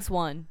 5, Xbox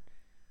One.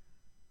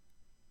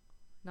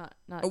 Not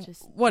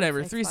just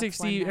whatever. Xbox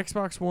 360, One now.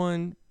 Xbox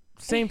One,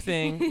 same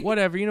thing.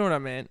 Whatever, you know what I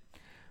meant.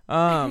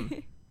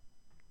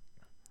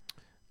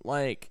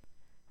 Like,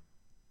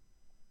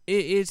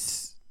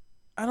 it's,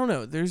 I don't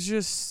know.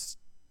 There's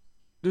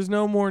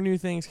no more new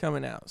things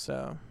coming out.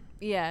 So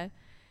Yeah.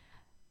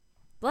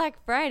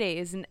 Black Friday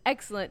is an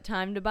excellent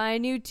time to buy a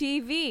new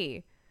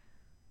TV.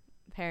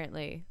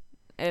 Apparently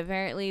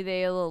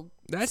they'll.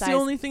 that's the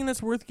only thing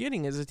that's worth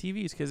getting is a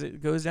TVs because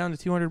it goes down to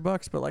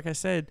 $200. But like I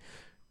said,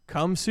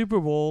 come Super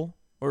Bowl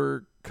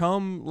or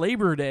come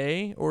Labor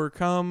Day or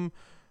come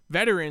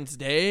Veterans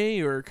Day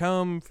or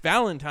come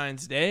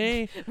Valentine's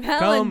Day,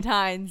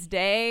 Valentine's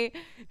Day.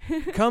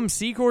 come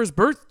Secor's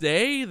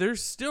birthday,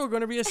 there's still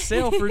going to be a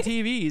sale for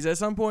TVs at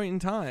some point in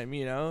time.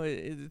 You know,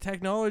 the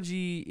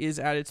technology is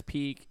at its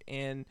peak,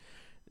 and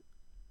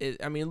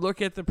I mean,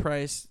 look at the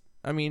price.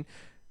 I mean,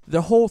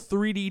 the whole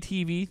 3D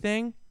TV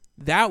thing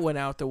that went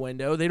out the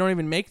window. They don't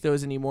even make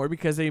those anymore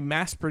because they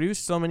mass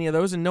produced so many of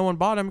those, and no one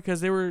bought them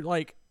because they were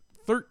like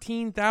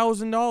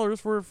 $13,000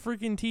 for a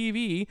freaking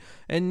TV,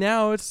 and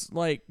now it's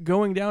like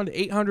going down to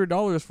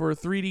 $800 for a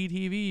 3D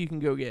TV you can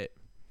go get.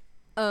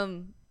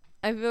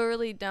 I feel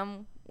really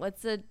dumb.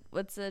 What's a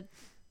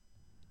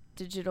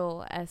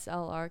digital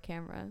SLR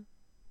camera?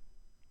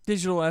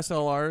 Digital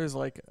SLR is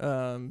like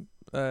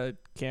a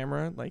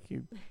camera like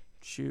you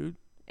shoot.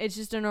 It's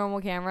just a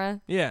normal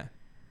camera. Yeah.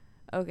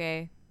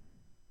 Okay.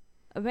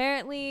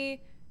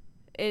 Apparently,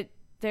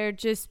 they're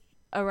just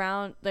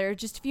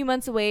a few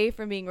months away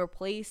from being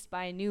replaced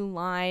by a new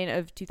line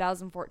of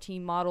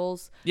 2014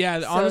 models.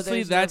 Yeah, So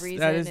honestly, there's no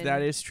that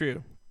reason is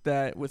true.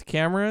 That with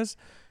cameras,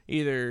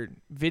 either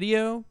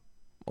video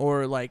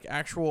or like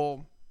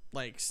actual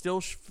like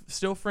still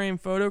frame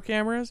photo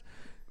cameras,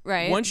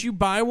 right. once you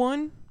buy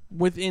one,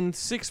 within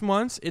 6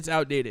 months, it's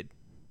outdated.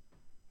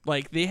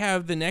 Like they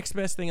have the next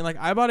best thing. Like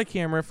I bought a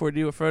camera to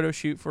do a photo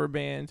shoot for a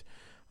band,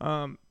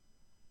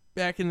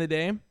 back in the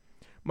day.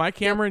 My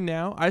camera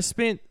now, I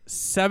spent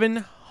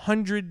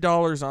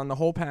 $700 on the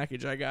whole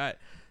package. I got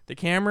the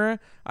camera,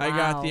 I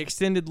got the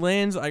extended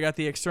lens, I got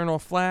the external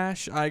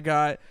flash, I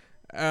got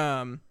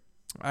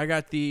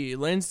the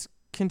lens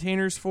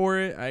containers for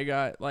it, I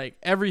got like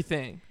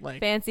everything. Like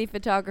fancy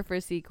photographer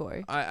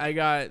Secor. I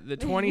got the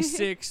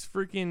 26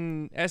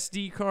 freaking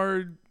SD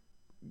card,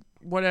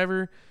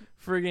 whatever,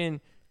 friggin'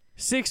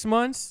 6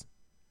 months.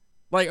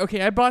 Like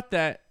okay, I bought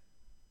that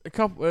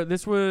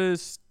this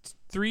was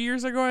 3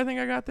 years ago, I think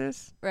I got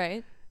this.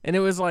 Right. And it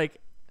was like,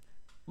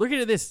 look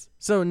at this.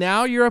 So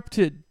now you're up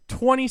to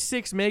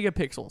 26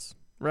 megapixels,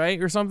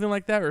 right? Or something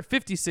like that, or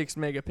 56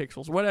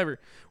 megapixels, whatever.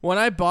 When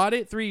I bought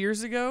it 3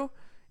 years ago,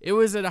 it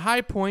was at a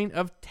high point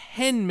of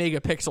 10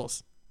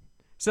 megapixels.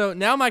 So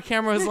now my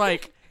camera is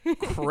like,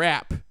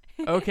 crap.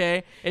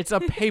 Okay? It's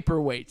a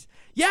paperweight.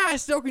 Yeah, I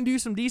still can do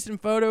some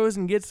decent photos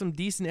and get some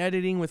decent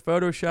editing with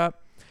Photoshop.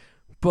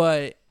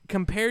 But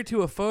compared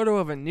to a photo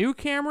of a new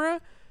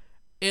camera,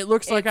 it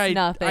looks like I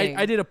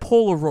did a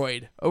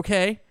Polaroid,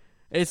 okay?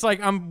 It's like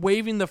I'm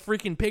waving the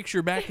freaking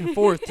picture back and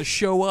forth to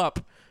show up.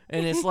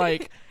 And it's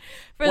like,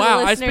 wow,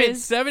 I spent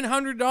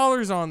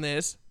 $700 on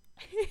this.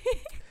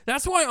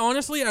 That's why,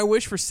 honestly, I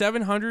wish for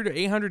 $700 or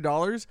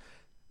 $800,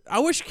 I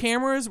wish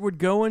cameras would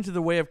go into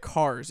the way of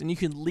cars and you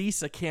could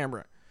lease a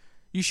camera.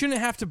 You shouldn't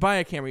have to buy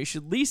a camera. You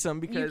should lease them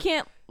because... You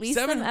can't lease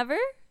them ever?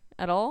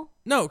 At all?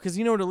 No, because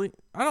you know what a lease...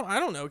 I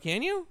don't know,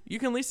 can you? You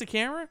can lease a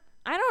camera?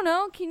 I don't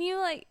know. Can you,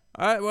 like...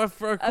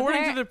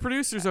 According to the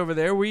producers over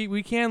there,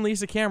 we can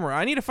lease a camera.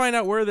 I need to find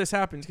out where this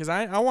happens because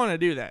I want to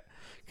do that.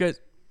 Because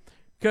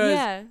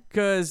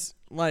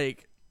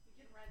like,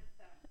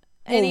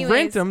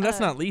 rent them. That's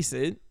not lease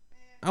it.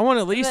 I want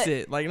to lease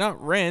it, like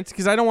not rent,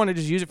 because I don't want to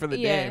just use it for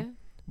the day.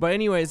 But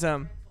anyways,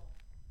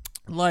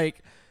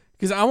 like,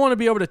 because I want to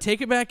be able to take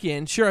it back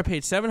in. Sure, I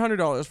paid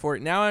 $700 for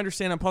it. Now I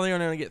understand I'm probably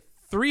going to get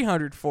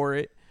 $300 for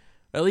it,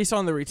 at least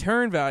on the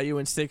return value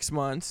in 6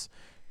 months.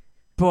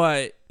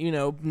 But, you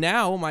know,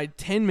 now my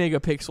 10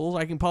 megapixels,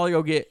 I can probably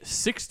go get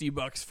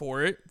 $60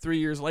 for it 3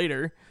 years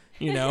later,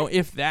 you know,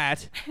 if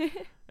that.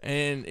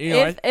 And, you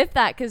know, if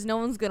that, because no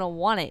one's going to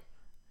want it.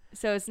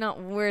 So it's not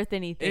worth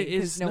anything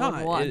because no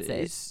one wants it.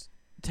 It's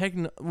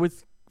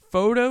with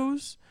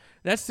photos,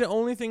 that's the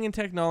only thing in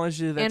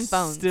technology that's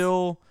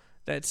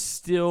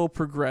still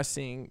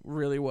progressing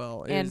really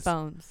well. And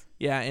phones.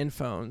 Yeah, and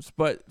phones.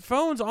 But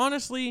phones,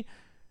 honestly,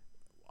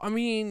 I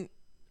mean...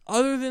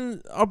 Other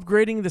than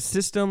upgrading the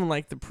system,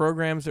 like the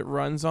programs it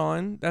runs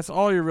on, that's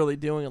all you're really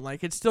doing.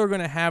 Like, it's still going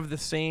to have the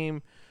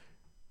same...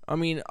 I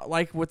mean,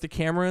 like with the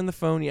camera and the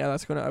phone, yeah,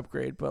 that's going to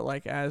upgrade. But,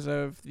 like, as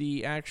of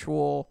the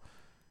actual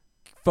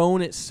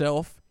phone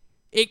itself,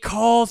 it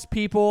calls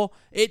people,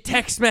 it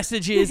text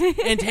messages,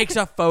 and takes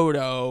a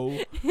photo.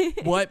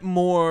 What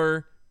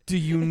more do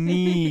you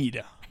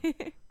need?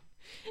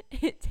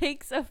 It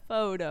takes a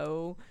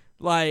photo.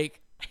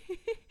 Like...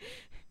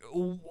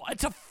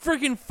 It's a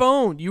freaking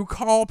phone. You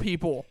call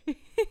people.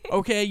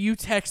 Okay, you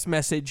text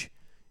message.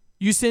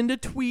 You send a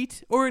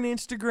tweet or an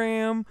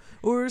Instagram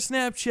or a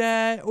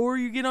Snapchat or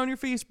you get on your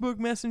Facebook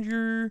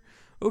Messenger.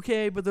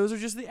 Okay, but those are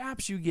just the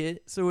apps you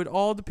get. So it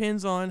all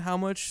depends on how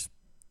much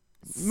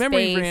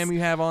memory RAM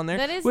you have on there.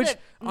 That is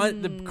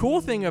the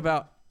cool thing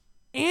about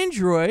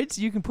Androids,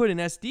 you can put an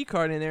SD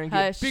card in there and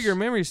get bigger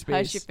memory space.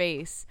 Hush your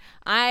face.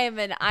 I am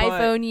an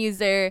iPhone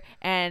user,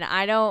 and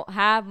I don't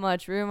have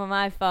much room on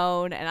my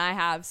phone, and I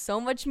have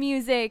so much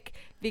music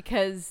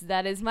because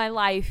that is my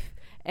life.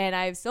 And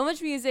I have so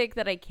much music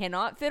that I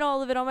cannot fit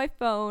all of it on my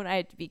phone. I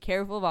have to be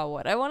careful about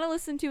what I want to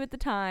listen to at the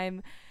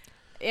time.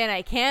 And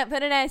I can't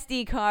put an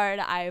SD card.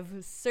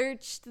 I've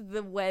searched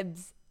the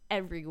webs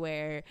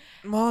everywhere.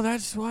 Well,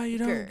 that's why you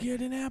don't get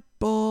an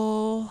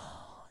Apple.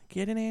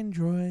 Get an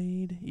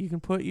Android. You can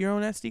put your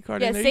own SD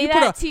card in there. Say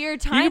that to your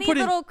tiny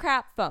little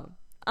crap phone.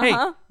 Hey,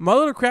 my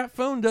little crap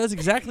phone does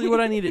exactly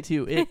what I need it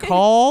to. It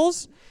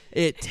calls,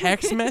 it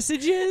text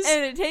messages.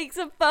 And it takes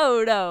a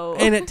photo.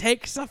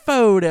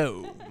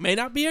 May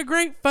not be a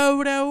great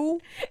photo,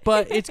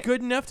 but it's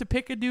good enough to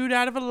pick a dude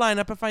out of a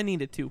lineup if I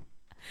needed to.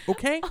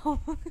 Okay?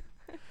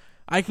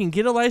 I can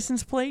get a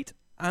license plate.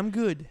 I'm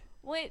good.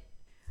 Wait.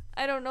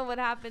 I don't know what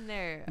happened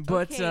there.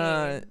 But,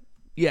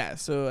 yeah,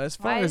 so as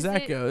far as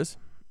that goes...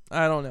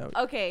 I don't know.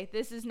 Okay,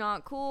 this is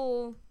not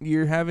cool.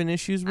 You're having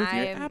issues with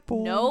your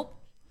Apple.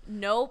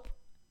 Nope.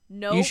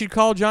 You should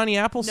call Johnny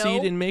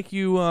Appleseed and make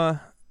you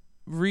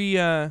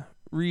replant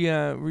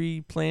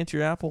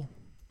your apple.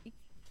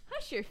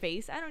 Hush your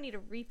face. I don't need to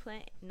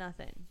replant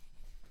nothing.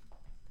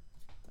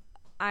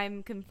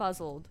 I'm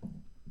confuzzled.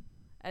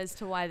 as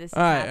to why this is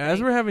All right, happening.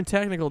 as we're having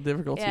technical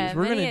difficulties, Yeah,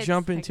 we're many going to it's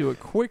jump into a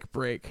quick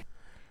break.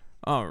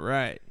 All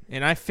right.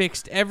 And I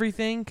fixed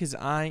everything because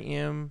I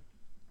am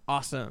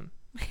awesome.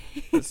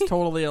 That's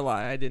totally a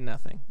lie. I did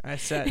nothing. I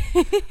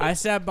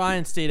sat by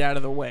and stayed out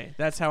of the way.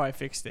 That's how I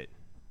fixed it.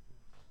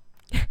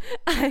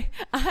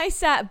 I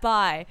sat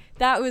by.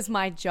 That was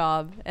my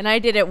job, and I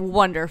did it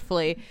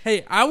wonderfully.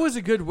 Hey, I was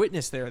a good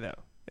witness there, though.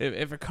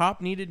 If a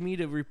cop needed me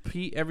to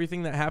repeat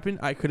everything that happened,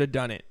 I could have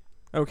done it.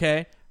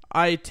 Okay?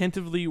 I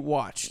attentively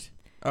watched.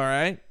 All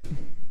right?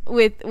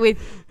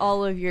 With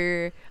all of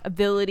your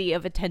ability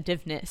of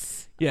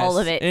attentiveness. Yes. All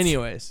of it.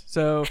 Anyways,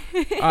 so,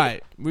 all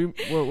right.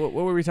 What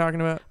were we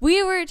talking about?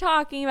 We were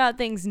talking about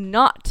things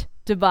not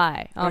to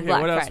buy on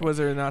Black what Friday. else was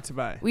there not to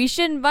buy? We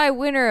shouldn't buy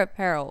winter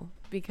apparel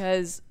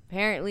because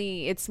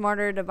apparently it's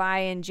smarter to buy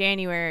in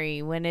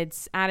January when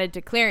it's added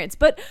to clearance.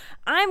 But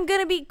I'm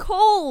going to be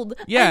cold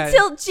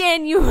until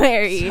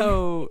January.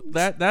 So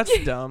that's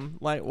dumb.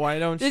 Like, why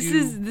don't This you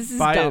is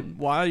buy dumb. it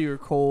while you're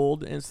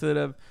cold instead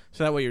of,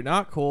 so that way you're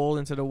not cold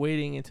instead of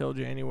waiting until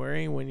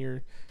January when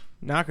you're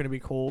not going to be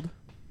cold.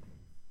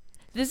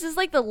 This is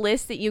like the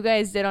list that you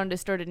guys did on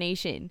Distorted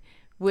Nation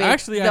with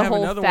Actually, the I have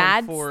whole another one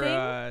fads for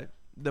thing.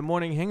 the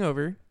morning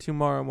hangover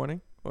tomorrow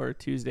morning or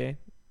Tuesday,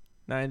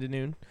 9 to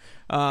noon.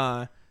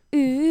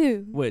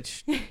 Ooh.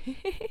 Which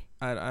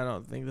I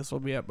don't think this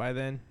will be up by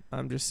then.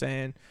 I'm just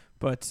saying.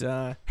 But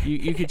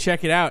you can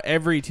check it out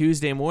every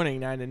Tuesday morning,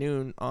 9 to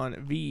noon on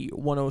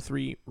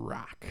V103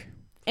 Rock.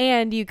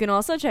 And you can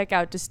also check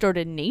out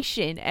Distorted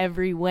Nation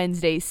every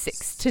Wednesday,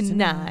 6 to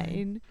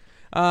 9.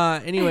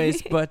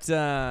 Anyways, but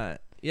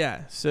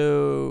yeah,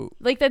 so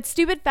Like that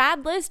stupid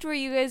fad list where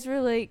you guys were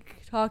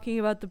like talking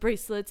about the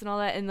bracelets and all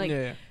that. And like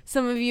yeah.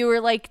 some of you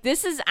were like,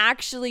 this is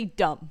actually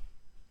dumb.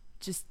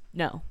 Just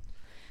no.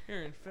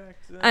 Here, in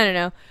fact, I don't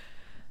know.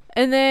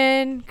 And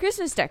then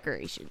Christmas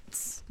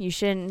decorations. You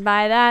shouldn't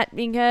buy that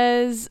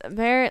because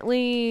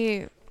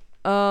apparently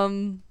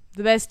the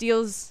best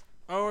deals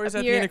or is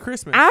that the appear end of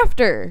Christmas?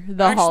 after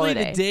the Actually,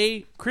 holiday. the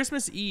day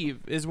Christmas Eve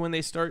is when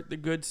they start the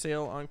good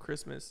sale on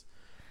Christmas.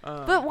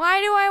 But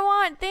why do I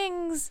want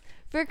things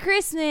for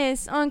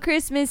Christmas on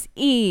Christmas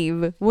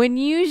Eve when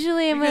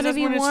usually I'm Because going to that's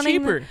be when it's wanting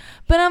cheaper. them,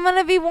 but I'm going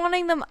to be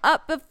wanting them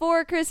up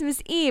before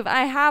Christmas Eve.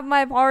 I have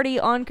my party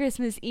on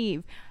Christmas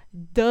Eve.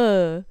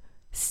 Duh.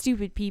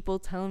 Stupid people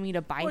telling me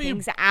to buy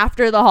things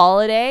after the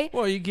holiday.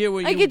 Well, you get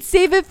what I you could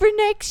save it for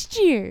next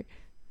year.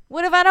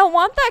 What if I don't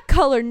want that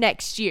color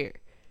next year?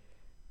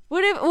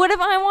 What if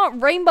I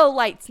want rainbow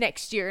lights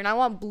next year and I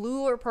want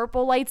blue or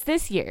purple lights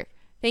this year?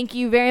 Thank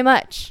you very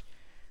much.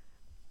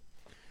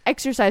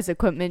 Exercise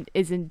equipment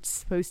isn't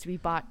supposed to be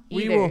bought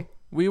either.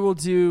 We will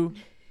do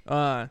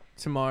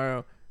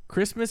tomorrow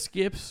Christmas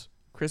gifts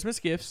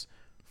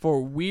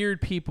for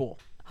weird people.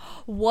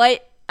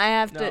 What? I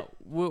have No, to.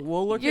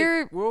 we'll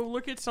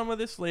look at some of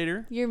this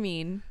later. You're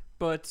mean.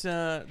 But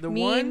the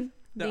Mean one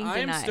that being I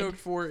am denied. stoked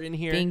for in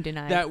here Being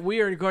denied. that we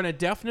are going to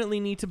definitely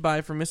need to buy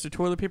from Mr.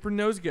 Toilet Paper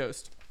Nose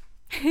Ghost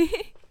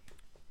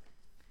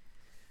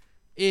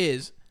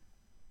is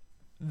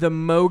the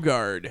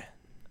Mogard.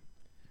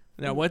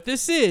 Now, what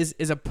this is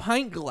a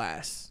pint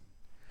glass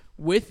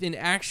with an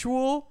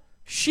actual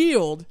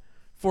shield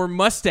for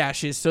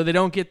mustaches so they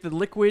don't get the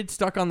liquid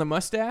stuck on the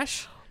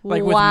mustache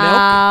like with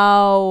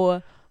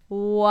milk.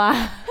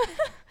 Wow.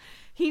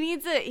 He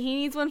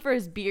needs one for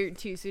his beard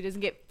too, so he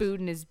doesn't get food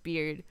in his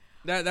beard.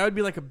 That would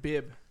be like a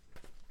bib.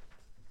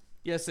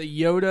 Yes, a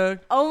Yoda.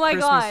 Oh my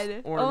Christmas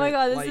god. Oh my ornament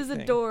god, this light is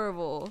thing.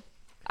 adorable.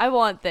 I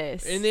want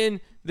this. And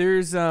then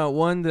there's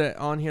one that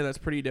on here that's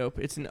pretty dope.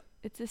 It's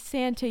It's a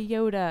Santa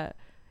Yoda.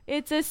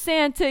 It's a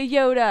Santa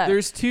Yoda.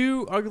 There's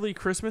two ugly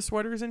Christmas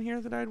sweaters in here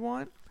that I'd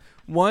want.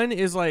 One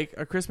is like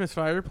a Christmas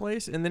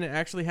fireplace, and then it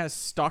actually has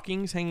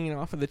stockings hanging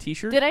off of the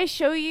t-shirt. Did I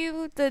show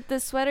you the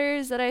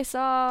sweaters that I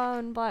saw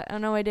on Black? Oh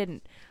no, I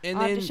didn't. And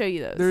I'll have then to show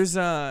you those. There's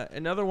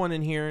another one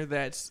in here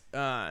that's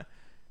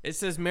it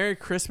says Merry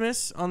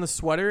Christmas on the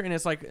sweater, and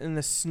it's like in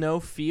the snow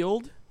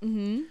field.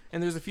 Mm-hmm.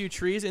 And there's a few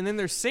trees, and then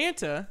there's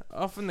Santa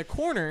off in the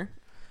corner,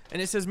 and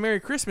it says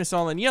Merry Christmas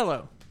all in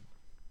yellow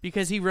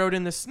because he rode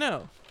in the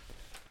snow.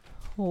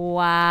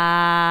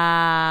 Wow.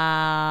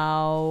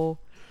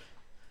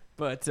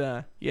 But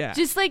yeah.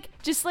 Just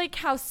like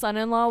how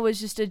Son-in-Law was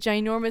just a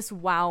ginormous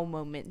wow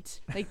moment.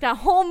 Like that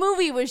whole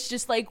movie was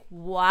just like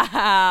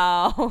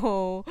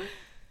wow.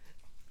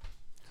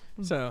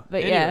 So,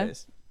 But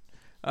anyways.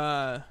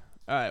 All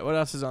right, what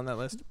else is on that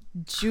list?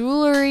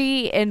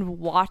 Jewelry and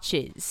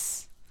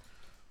watches.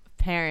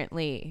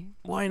 Apparently.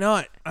 Why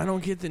not? I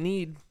don't get the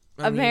need.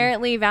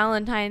 Apparently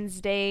Valentine's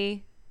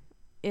Day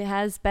it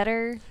has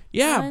better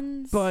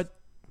ones. But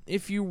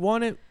if you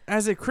want it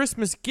as a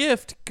Christmas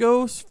gift,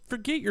 go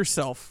forget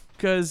yourself.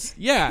 Because,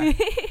 yeah,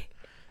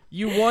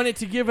 you want it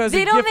to give as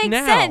they a don't gift make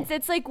now. sense.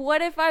 It's like,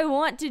 what if I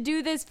want to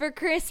do this for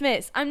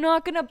Christmas? I'm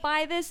not going to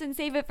buy this and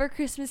save it for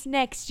Christmas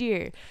next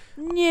year.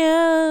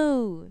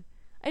 No.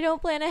 I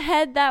don't plan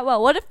ahead that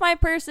well. What if my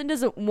person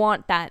doesn't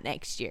want that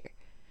next year?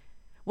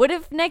 What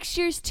if next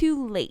year's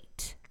too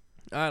late?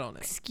 I don't know.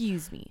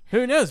 Excuse me.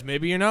 Who knows?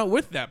 Maybe you're not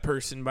with that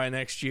person by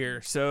next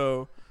year.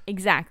 So,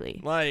 Exactly.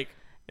 like,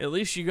 at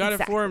least you got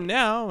it for them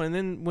now. And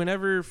then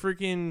whenever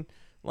freaking,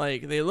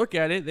 like, they look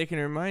at it, they can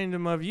remind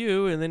them of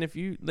you. And then if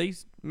they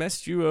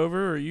messed you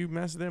over or you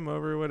messed them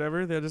over or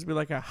whatever, they'll just be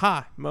like a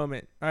ha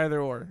moment. Either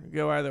or.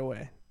 Go either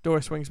way.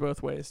 Door swings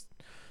both ways.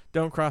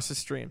 Don't cross the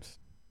streams.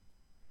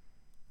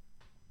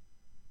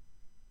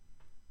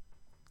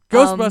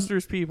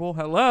 Ghostbusters people,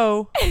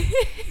 hello.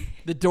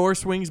 The door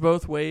swings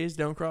both ways.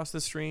 Don't cross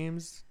the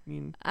streams.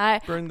 You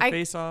burn the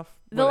face off.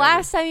 The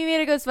last time you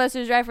made a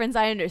Ghostbusters reference,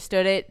 I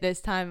understood it. This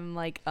time, I'm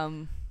like,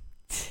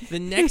 The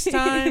next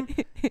time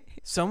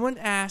someone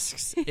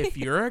asks if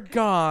you're a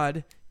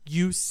god,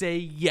 you say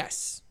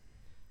yes.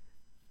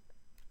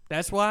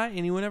 That's why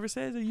anyone ever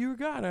says, "Are you a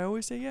god?" I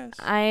always say yes.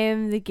 I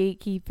am the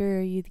gatekeeper.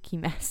 Are you the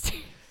keymaster?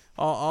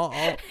 I'll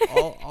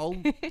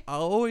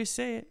always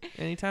say it.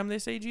 Anytime they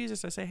say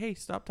Jesus, I say, "Hey,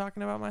 stop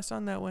talking about my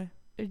son that way."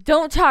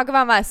 Don't talk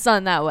about my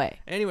son that way.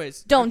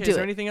 Anyways, Don't do Is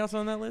there it. anything else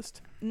on that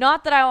list?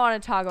 Not that I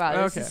want to talk about.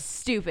 This Okay. is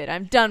stupid.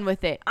 I'm done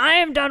with it. I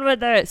am done with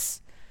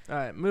this. All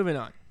right, moving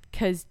on.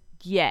 Because,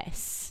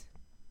 yes.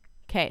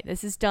 Okay,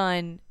 this is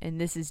done, and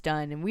this is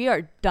done, and we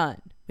are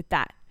done with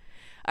that.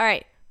 All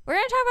right, we're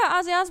going to talk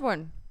about Ozzy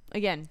Osbourne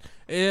again.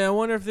 Yeah, I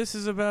wonder if this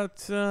is about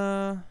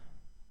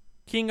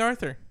King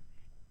Arthur.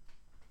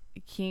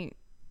 King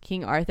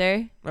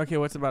Arthur. Okay,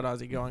 what's about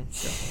Ozzy? Going.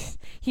 Go.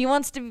 He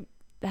wants to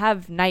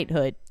have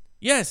knighthood.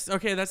 Yes.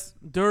 Okay, that's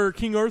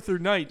King Arthur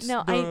Knights.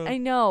 No, I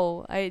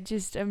know. I'm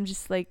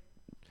just like,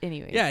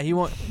 anyway. Yeah, he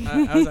want.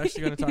 I was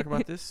actually going to talk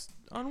about this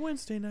on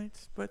Wednesday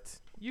nights, but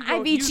I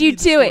beat you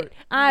to it.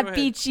 I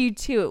beat you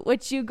to it.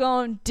 What you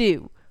gonna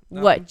do?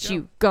 What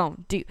you gonna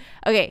do?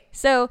 Okay,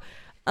 so,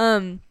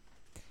 Ozzy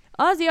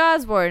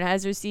Osbourne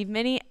has received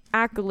many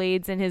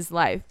accolades in his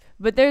life,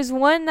 but there's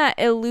one that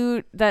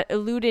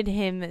eluded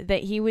him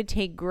that he would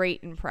take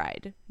great in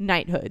pride: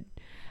 knighthood.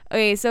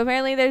 Okay, so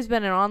apparently there's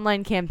been an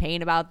online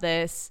campaign about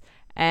this,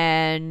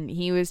 and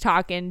he was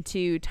talking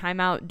to Time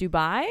Out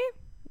Dubai,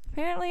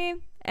 apparently,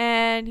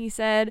 and he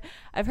said,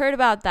 "I've heard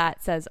about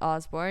that," says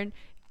Osbourne.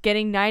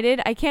 "Getting knighted,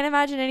 I can't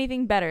imagine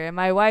anything better, and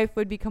my wife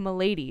would become a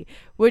lady,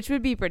 which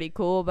would be pretty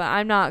cool, but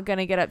I'm not going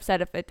to get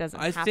upset if it doesn't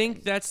happen." I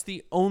think that's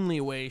the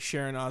only way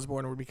Sharon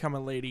Osbourne would become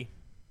a lady.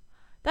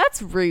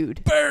 That's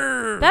rude.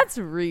 Brr! That's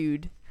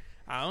rude.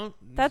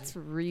 That's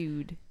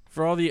rude.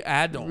 for all the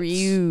adults.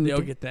 Rude.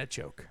 They'll get that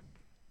joke.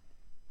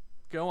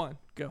 Go on.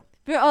 Go.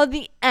 For all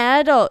the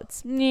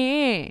adults.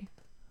 Nah.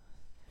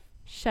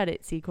 Shut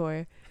it,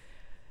 Secor.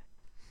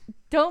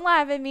 Don't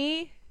laugh at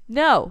me.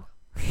 No.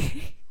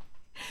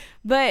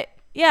 But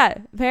yeah,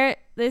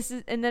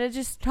 and then it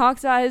just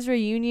talks about his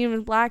reunion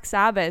with Black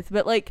Sabbath.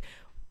 But like,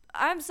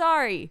 I'm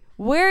sorry.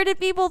 Where did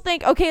people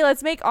think, okay,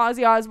 let's make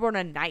Ozzy Osbourne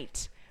a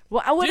knight?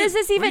 What Dude, does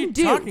this even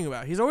do? What are you talking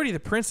about? He's already the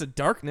Prince of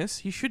Darkness.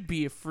 He should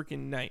be a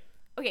freaking knight.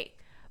 Okay,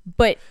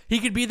 but He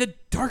could be the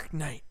Dark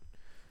Knight.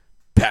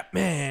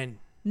 Batman.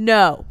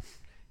 no.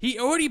 He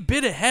already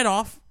bit a head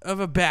off of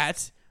a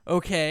bat.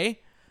 Okay.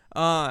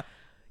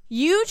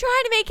 You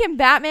try to make him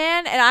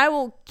Batman, and I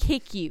will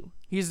kick you.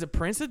 He's the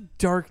Prince of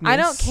Darkness. I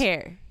don't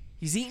care.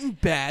 He's eating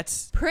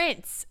bats.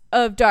 Prince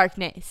of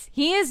Darkness.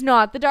 He is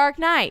not the Dark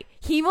Knight.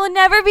 He will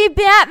never be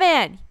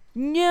Batman.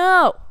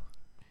 No.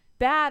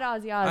 Bad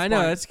Ozzy Osbourne. I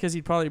know, that's because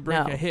he'd probably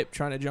break No. a hip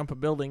trying to jump a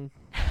building.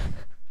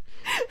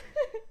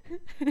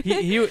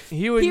 he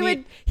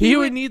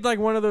would need like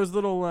one of those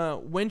little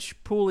winch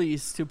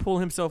pulleys to pull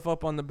himself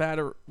up on the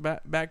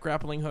back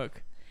grappling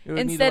hook. It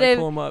would need to like,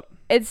 pull him up.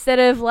 Instead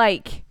of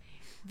like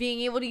being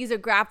able to use a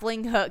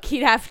grappling hook,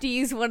 he'd have to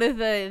use one of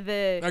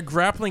the A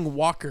grappling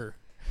walker.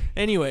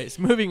 Anyways,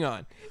 moving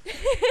on.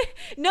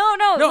 No,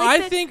 No,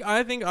 like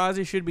I think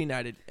Ozzy should be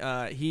knighted.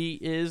 He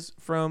is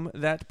from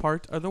that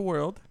part of the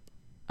world.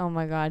 Oh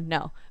my God,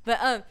 no.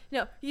 But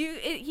no,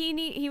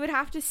 he would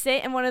have to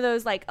sit in one of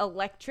those like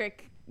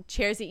electric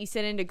chairs that you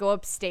sit in to go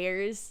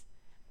upstairs,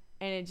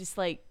 and it just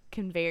like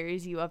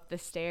conveyors you up the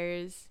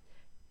stairs.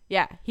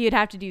 Yeah, he would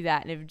have to do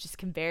that, and it would just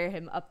conveyor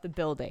him up the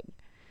building.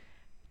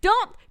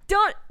 Don't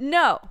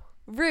no,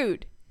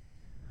 rude,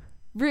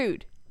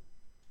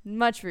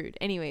 much rude.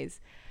 Anyways,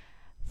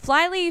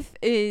 Flyleaf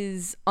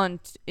is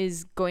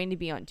going to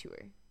be on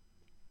tour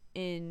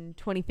in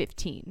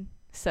 2015.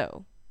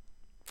 So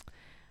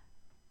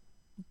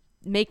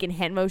making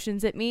hand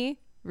motions at me,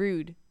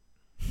 rude.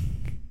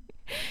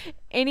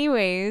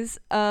 Anyways,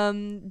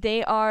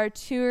 they are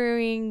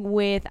touring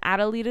with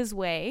Adelita's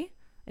Way.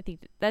 I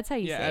think that's how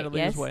you say it. Adelita's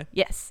Yes. Way.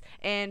 Yes.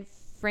 And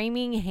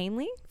Framing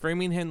Henley.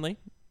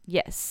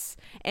 Yes.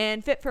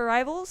 And Fit for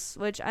Rivals,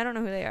 which I don't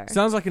know who they are.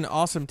 Sounds like an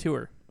awesome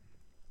tour.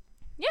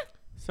 Yeah.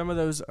 Some of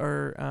those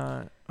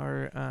are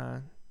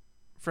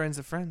friends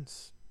of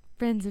friends.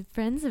 Friends of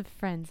friends of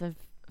friends of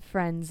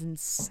friends and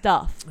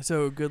stuff.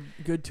 So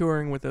good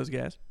touring with those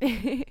guys.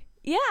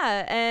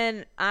 Yeah,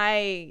 and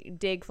I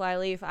dig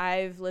Flyleaf.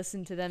 I've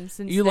listened to them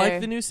since You like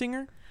the new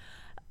singer?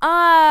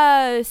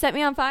 Set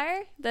Me on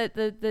Fire.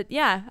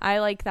 Yeah, I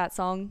like that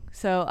song.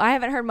 So I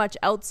haven't heard much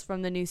else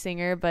from the new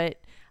singer, but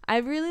I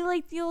really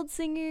like the old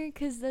singer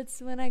because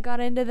that's when I got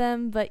into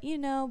them. But,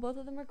 both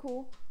of them are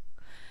cool.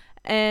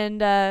 And,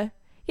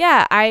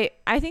 yeah, I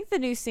think the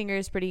new singer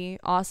is pretty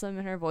awesome,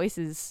 and her voice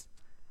is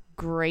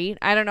great.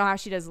 I don't know how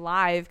she does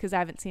live because I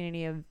haven't seen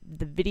any of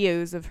the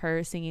videos of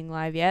her singing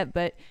live yet.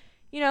 But,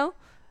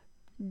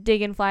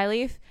 digging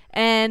Flyleaf.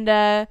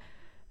 And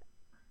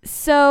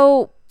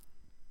so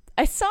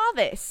I saw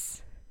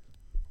this,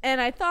 and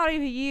I thought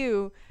of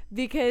you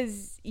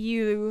because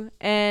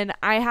and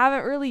I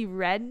haven't really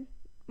read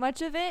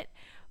much of it,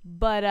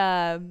 but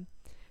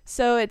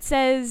so it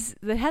says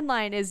the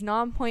headline is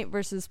Nonpoint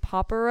versus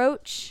Papa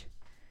Roach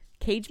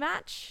cage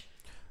match.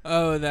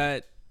 Oh,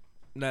 that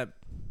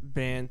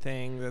band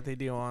thing that they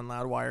do on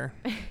Loudwire.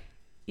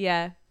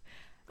 Yeah.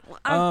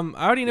 I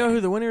already know who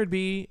the winner would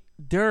be.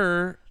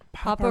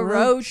 Papa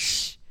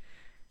Roach.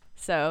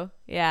 So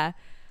yeah,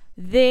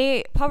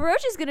 Papa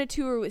Roach is gonna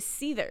tour with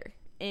Seether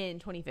in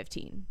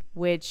 2015.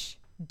 Which,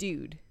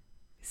 dude,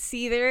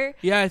 Seether.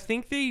 Yeah, I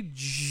think they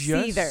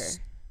just. Seether.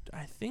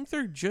 I think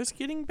they're just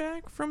getting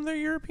back from their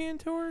European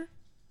tour.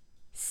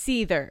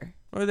 Seether.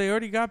 Or they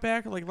already got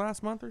back like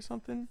last month or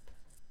something.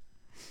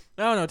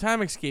 I don't know.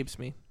 Time escapes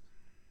me.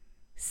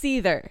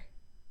 Seether.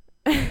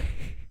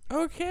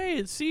 Okay,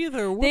 it's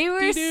Seether. They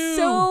were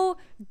so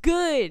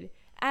good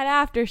at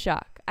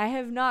Aftershock. I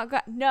have not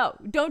got... No,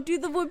 don't do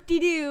the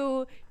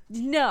whoop-de-doo.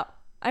 No,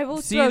 I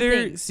will throw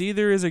things.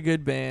 Seether is a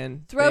good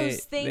band.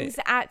 Throws things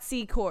at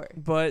C-Core.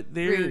 But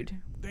they're... Rude.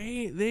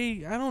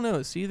 They I don't know.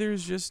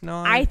 Seether's just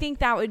not... I think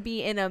that would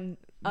be an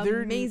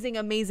amazing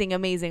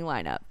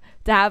lineup.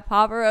 To have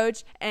Papa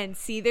Roach and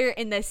Seether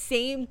in the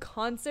same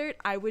concert,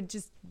 I would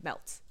just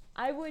melt.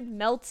 I would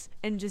melt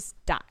and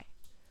just die.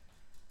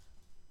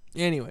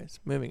 Anyways,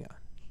 moving on.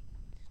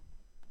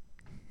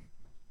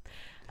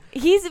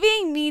 He's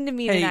being mean to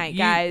me tonight,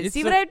 guys.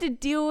 See what I have to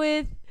deal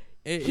with?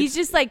 He's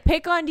just like,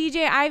 pick on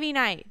DJ Ivy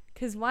night.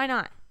 Because why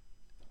not?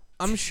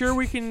 I'm sure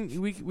we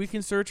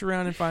can search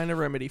around and find a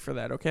remedy for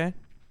that, okay?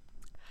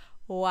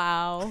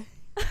 Wow.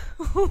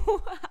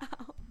 Wow.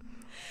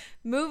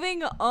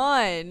 Moving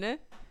on.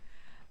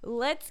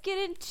 Let's get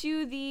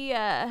into the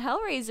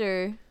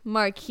Hellraiser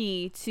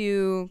marquee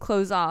to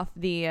close off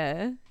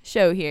the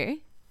show here.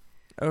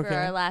 Okay. For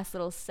our last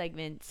little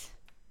segment.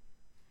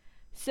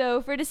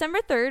 So for December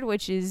 3rd,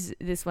 which is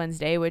this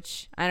Wednesday,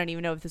 which I don't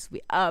even know if this will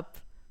be up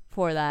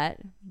for that,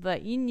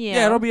 but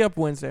yeah, it'll be up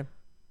Wednesday.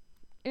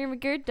 So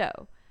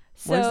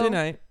Wednesday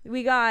night.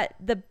 We got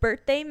The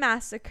Birthday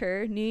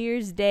Massacre, New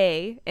Year's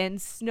Day,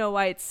 and Snow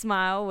White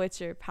Smile,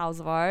 which are pals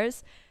of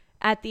ours,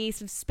 at the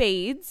Ace of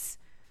Spades.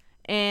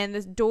 And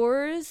the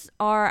doors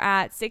are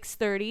at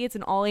 6:30. It's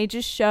an all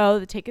ages show.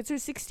 The tickets are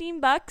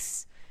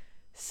 $16.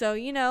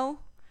 So,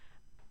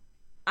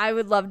 I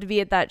would love to be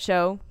at that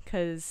show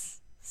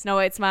because Snow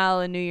White Smile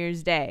and New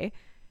Year's Day.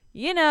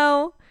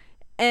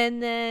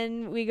 And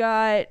then we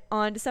got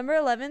on December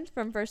 11th,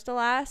 From First to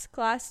Last,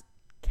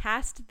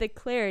 Cast the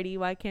Clarity,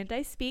 Why Can't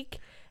I Speak,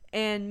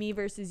 and Me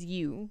Versus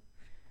You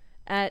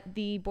at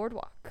the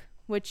Boardwalk,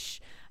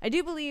 which I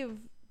do believe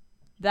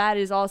that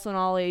is also an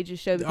all ages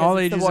show because all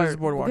it's ages the is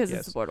Boardwalk. Because yes.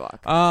 it's the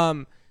Boardwalk.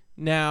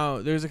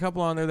 Now there's a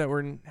couple on there that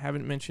we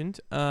haven't mentioned.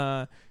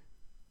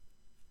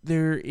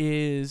 There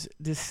is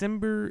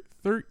December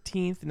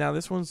 13th. Now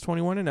this one's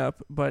 21 and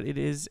up, but it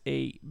is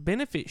a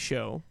benefit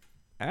show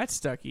at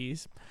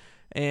Stuckey's,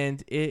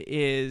 and it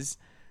is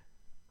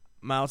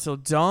Miles Till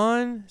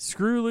Dawn,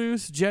 Screw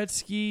Loose, Jet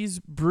Skis,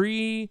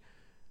 Bree,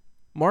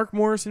 Mark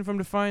Morrison from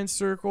Defiance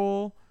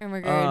Circle. Oh my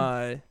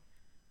God.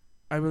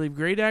 I believe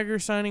Grey Dagger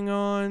signing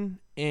on,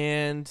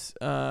 and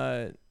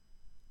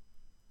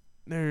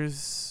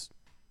there's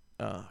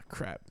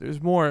crap.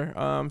 There's more.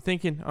 I'm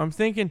thinking.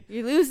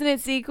 You're losing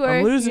it, Secor.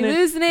 I'm losing You're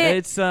losing it.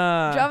 It's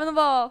dropping the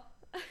ball.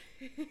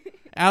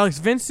 Alex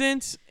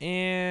Vincent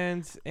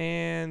and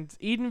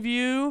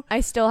Edenview.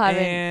 I still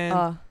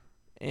haven't.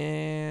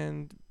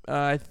 And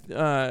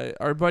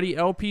our buddy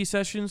LP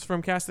Sessions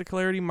from Cast the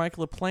Clarity, Mike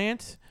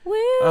LaPlante.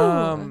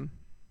 Woo!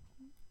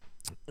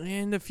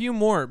 And a few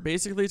more.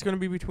 Basically, it's going to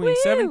be between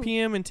 7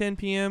 p.m. and 10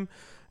 p.m.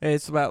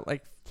 It's about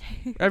like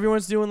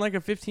everyone's doing like a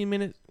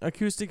 15-minute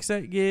acoustic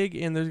set gig,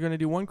 and there's going to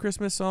do one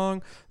Christmas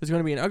song. There's going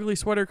to be an ugly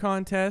sweater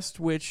contest,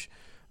 which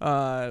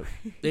it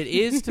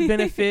is to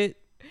benefit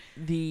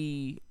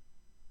the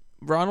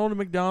Ronald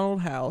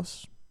McDonald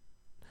House,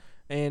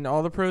 and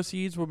all the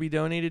proceeds will be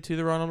donated to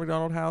the Ronald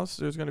McDonald House.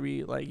 There's going to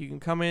be like, you can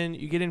come in,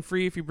 you get in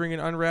free if you bring an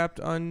unwrapped,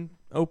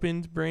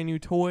 unopened, brand new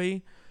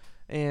toy.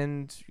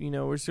 And,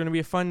 it's going to be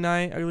a fun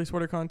night. Ugly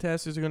sweater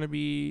contest. There's going to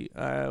be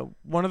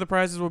one of the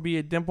prizes will be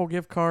a Dimple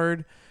gift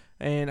card.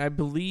 And I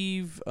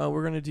believe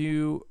we're going to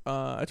do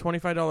a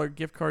 $25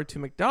 gift card to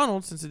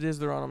McDonald's, since it is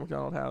the Ronald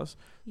McDonald House.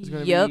 There's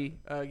going to be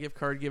a gift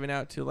card given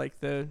out to like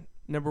the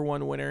number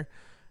one winner.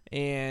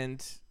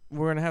 And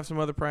we're going to have some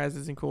other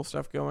prizes and cool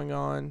stuff going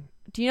on.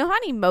 Do you know how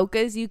many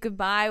mochas you could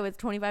buy with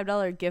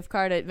 $25 gift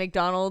card at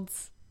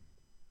McDonald's?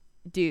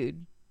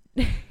 Dude.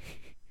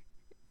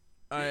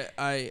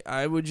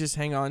 I would just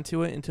hang on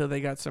to it until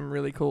they got some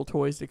really cool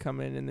toys to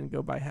come in, and then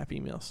go buy Happy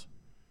Meals.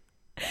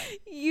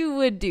 You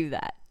would do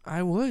that.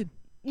 I would.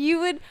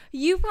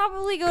 You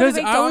probably go to Because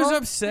McDonald's. I was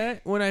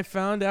upset when I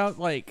found out,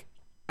 like,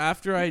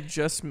 after I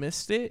just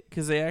missed it,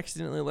 because they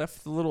accidentally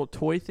left the little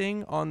toy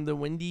thing on the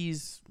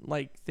Wendy's,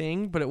 like,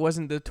 thing, but it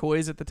wasn't the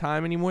toys at the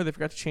time anymore. They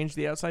forgot to change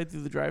the outside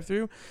through the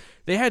drive-thru.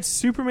 They had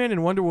Superman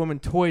and Wonder Woman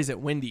toys at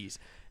Wendy's.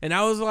 And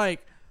I was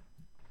like,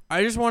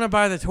 I just want to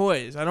buy the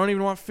toys. I don't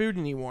even want food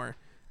anymore.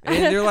 And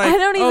they're like, I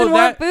don't even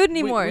want food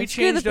anymore. We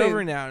Screw the changed food.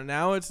 over now.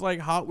 Now it's like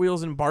Hot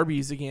Wheels and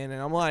Barbies again.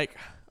 And I'm like,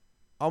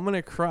 I'm going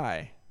to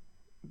cry.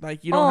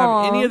 Like, you don't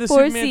have any of the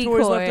poor Superman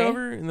toys left Sequoia.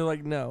 over? And they're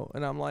like, no.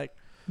 And I'm like,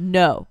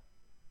 No.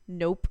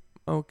 Nope.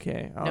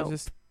 okay, I'll Nope.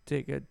 just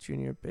take a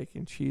junior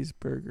bacon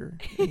cheeseburger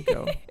and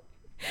go.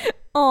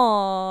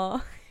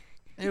 Aww.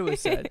 It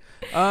was sad.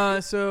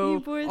 You So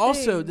poor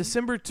also thing.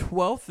 December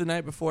 12th, the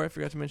night before, I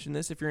forgot to mention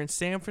this. If you're in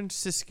San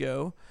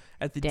Francisco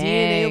at the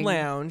Dang. DNA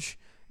Lounge,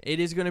 it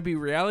is going to be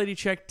Reality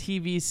Check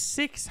TV's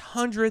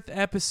 600th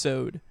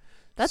episode.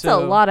 That's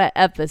So- a lot of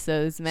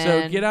episodes,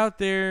 man. So get out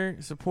there,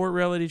 support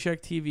Reality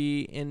Check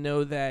TV, and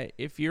know that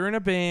if you're in a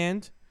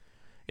band,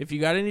 if you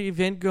got an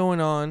event going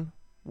on,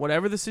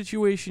 whatever the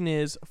situation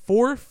is,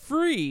 for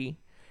free,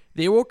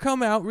 they will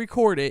come out,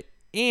 record it,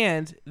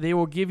 and they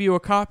will give you a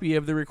copy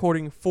of the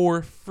recording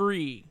for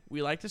free.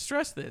 We like to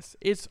stress this.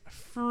 It's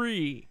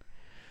free.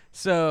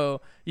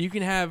 So you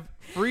can have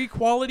free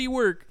quality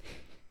work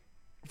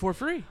for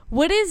free.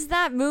 What is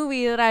that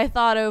movie that I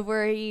thought of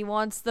where he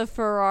wants the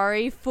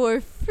Ferrari for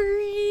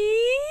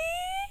free?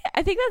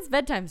 I think that's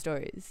Bedtime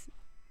Stories.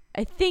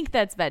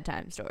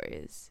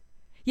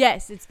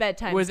 Yes, it's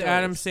Bedtime Was Stories.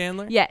 Adam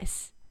Sandler?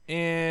 Yes.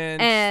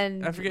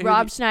 And I forget who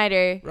Rob the-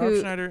 Schneider. Rob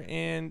Schneider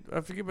and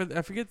I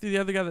forget the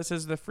other guy that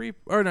says the free.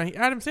 Or no,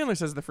 Adam Sandler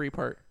says the free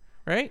part,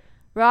 right?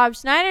 Rob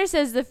Schneider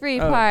says the free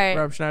part,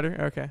 Rob Schneider.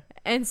 Okay,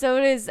 and so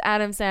does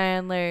Adam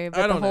Sandler. I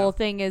But the don't whole know.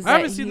 thing is I that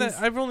haven't seen that.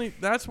 he's-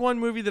 That's one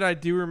movie that I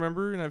do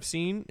remember and I've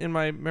seen in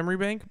my memory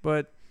bank,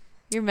 but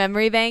Your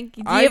memory bank.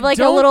 Do you I have like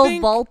a don't little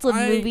think vault of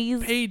I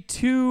movies? paid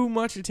too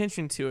much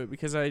attention to it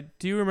because I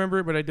do remember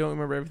it, but I don't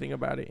remember everything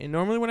about it. And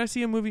normally when I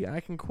see a movie, I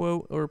can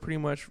quote or pretty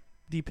much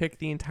depict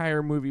the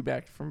entire movie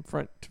back from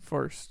front to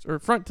first or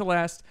front to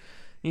last,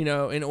 in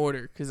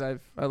order because I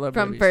love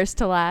From movies. first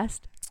to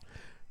last.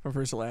 From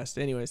first to last.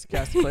 Anyways,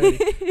 Cast of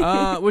Clarity.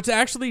 Which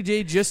actually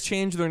they just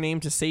changed their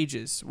name to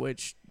Sages,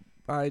 which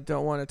I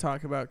don't want to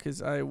talk about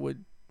because I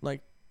would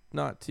like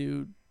not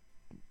to.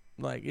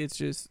 Like, it's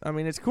just, I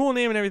mean, it's a cool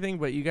name and everything,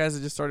 but you guys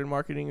have just started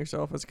marketing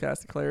yourself as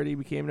Cast of Clarity,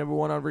 became number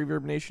one on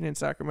Reverb Nation in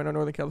Sacramento,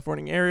 Northern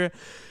California area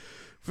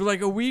for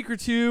like a week or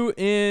two,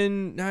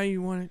 and now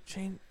you want to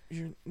change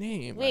your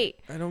name. Wait,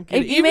 I don't get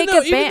if it. you make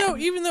a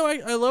band- Even though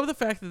I love the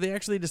fact that they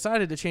actually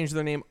decided to change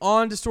their name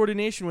on Distorted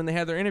Nation when they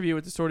had their interview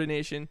with Distorted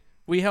Nation,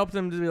 we helped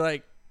them to be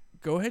like,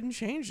 go ahead and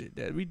change it.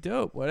 That'd be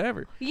dope.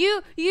 Whatever.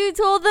 You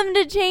told them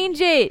to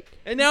change it.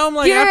 And now I'm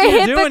like, You're after a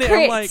you're doing hypocrite.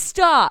 it, I'm like,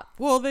 Stop.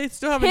 well, they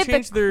still haven't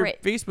changed their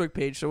Hypocrite. Facebook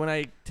page. So when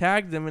I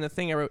tagged them in a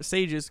thing, I wrote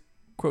Sages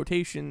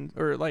quotation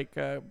or like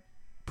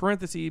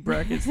parenthesis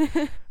brackets,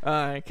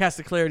 Cast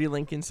of Clarity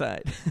link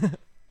inside.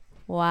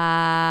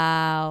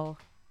 Wow.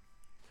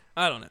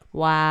 I don't know.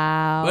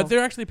 Wow. But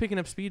they're actually picking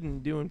up speed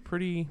and doing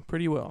pretty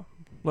well.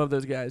 Love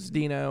those guys.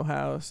 Dino,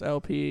 House,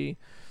 LP,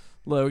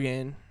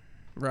 Logan,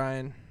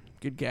 Ryan.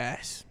 Good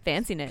guys.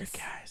 Fanciness. Good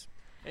guys.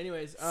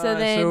 Anyways, So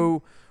then-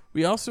 so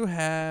we also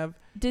have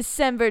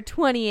December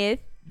 20th,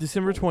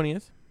 December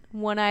 20th.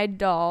 One-Eyed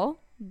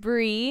Doll,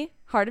 Bree,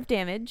 Heart of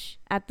Damage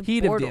at the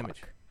Heat of Boardwalk.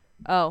 Damage.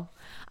 Oh,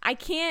 I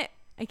can't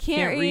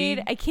Can't read.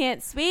 read. I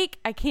can't speak.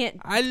 I can't.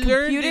 I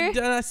computer. learned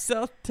it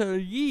myself to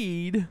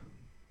read.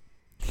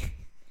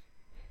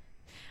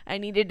 I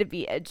needed to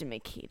be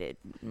educated.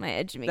 My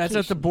education. That's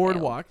at the failed.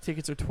 Boardwalk.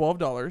 Tickets are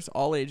 $12,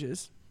 all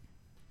ages.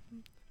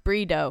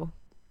 Burrito.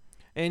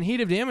 And Heat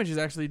of Damage is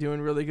actually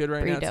doing really good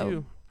right now Burrito.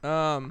 too.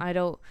 I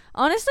don't.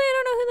 Honestly,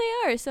 I don't know who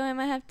they are, so I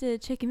might have to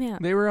check him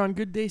out. They were on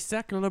Good Day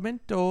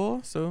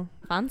Sacramento. So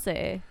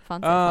Fancy.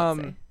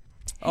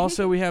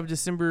 also we have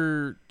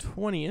December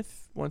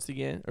 20th once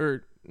again,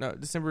 or no,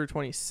 December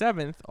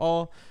 27th.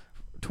 All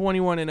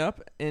 21 and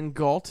up in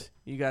Galt.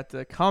 You got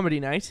the comedy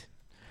night,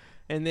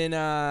 and then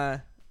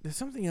there's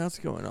something else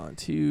going on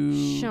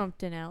too.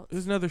 Something else.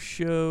 There's another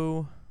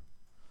show.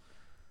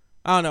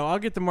 I don't know. I'll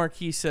get the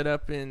marquee set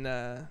up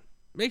and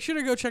make sure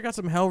to go check out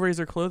some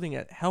Hellraiser clothing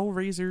at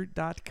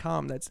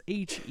hellraiser.com. That's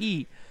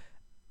HE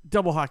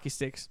double hockey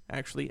sticks,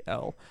 actually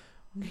L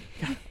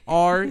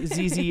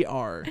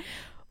RZZR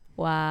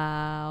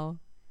Wow.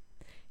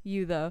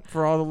 You though.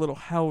 for all the little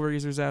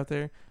Hellraisers out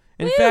there.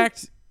 In Woo!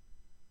 fact,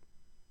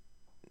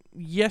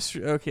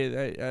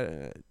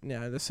 the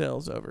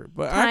sale's over.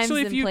 But Times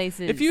actually, and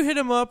places. if you hit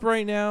them up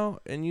right now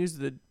and use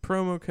the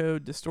promo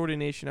code Distorted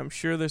Nation, I'm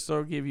sure they'll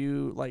still give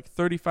you like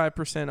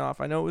 35%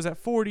 off. I know it was at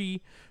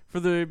 40 for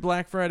the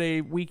Black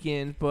Friday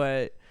weekend,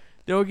 but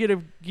they'll get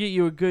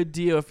you a good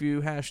deal if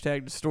you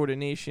hashtag Distorted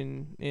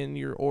Nation in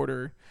your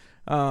order.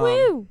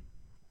 Woo.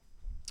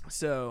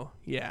 So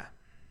yeah,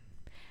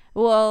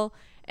 Well,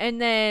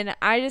 and then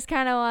I just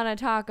kind of want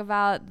to talk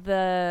about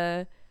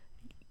the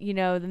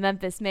the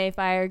Memphis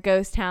Mayfire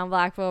Ghost Town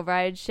Black Veil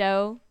Bride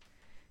show.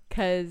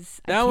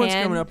 Cause that one's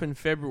coming up in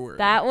February.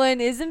 That one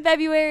is in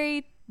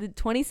February, the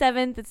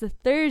 27th. It's a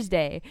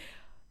Thursday.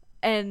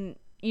 And,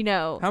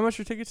 how much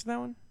are tickets to that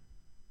one?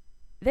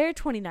 They're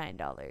 $29.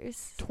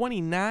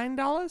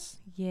 $29?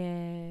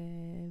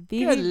 Yeah.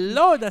 Good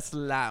Lord, that's a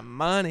lot of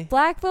money.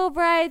 Black Veil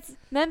Brides,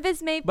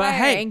 Memphis Mayfire, But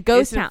hey, and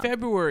Ghost it's Town. in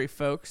February,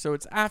 folks, so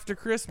it's after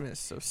Christmas.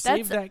 So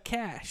save that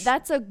cash.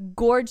 That's a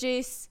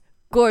gorgeous,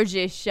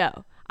 gorgeous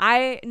show.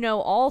 I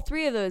know all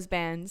three of those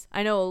bands.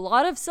 I know a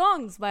lot of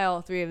songs by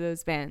all three of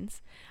those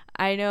bands.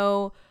 I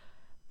know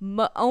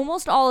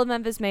almost all of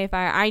Memphis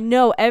Mayfire. I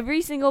know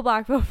every single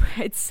Black Veil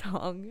Bride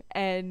song,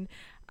 and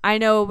I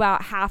know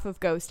about half of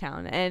Ghost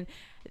Town, and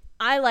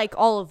I like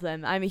all of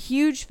them. I'm a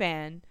huge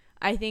fan.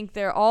 I think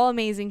they're all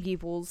amazing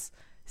peoples.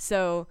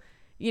 So,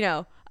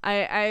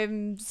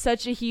 I'm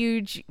such a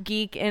huge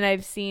geek, and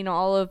I've seen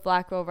all of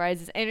Black Veil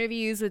Brides'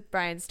 interviews with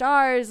Brian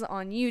Stars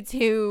on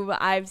YouTube.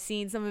 I've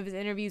seen some of his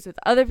interviews with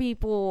other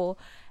people,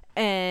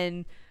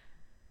 and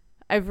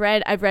I've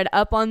read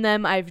up on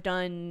them. I've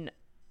done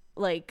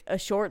like a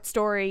short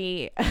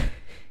story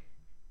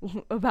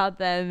about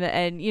them,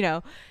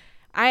 and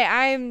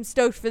I'm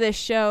stoked for this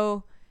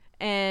show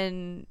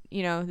and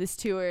this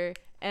tour,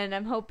 and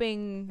I'm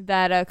hoping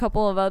that a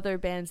couple of other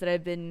bands that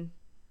I've been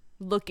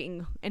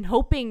looking and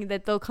hoping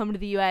that they'll come to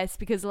the US,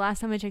 because the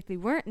last time I checked they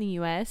weren't in the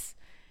US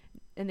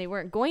and they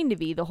weren't going to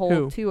be the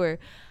whole tour.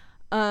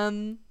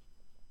 Who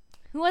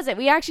was it?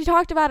 We actually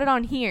talked about it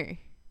on here.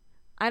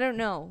 I don't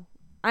know.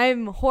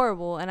 I'm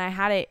horrible, and I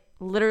had it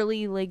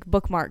literally like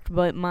bookmarked,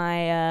 but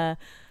my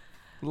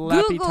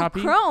Google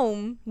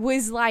Chrome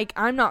was like,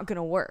 I'm not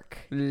gonna work,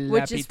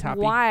 which is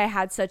why I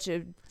had such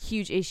a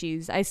huge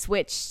issues. I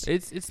switched.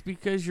 It's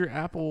because your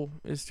Apple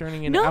is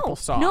turning into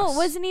applesauce. No, it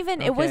wasn't even.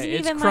 Okay, it wasn't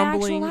even my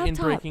actual laptop. And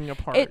breaking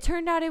apart. It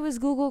turned out it was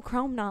Google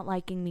Chrome not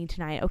liking me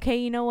tonight. Okay,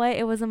 you know what?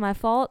 It wasn't my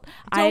fault.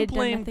 Don't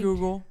blame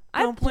Google.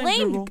 Don't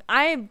blame Google.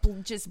 I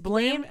just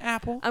blame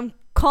Apple. I'm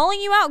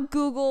calling you out,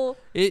 Google.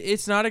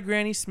 It's not a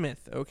Granny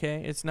Smith.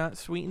 Okay, it's not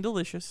sweet and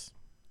delicious.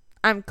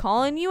 I'm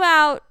calling you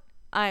out.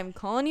 I'm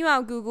calling you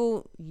out,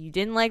 Google. You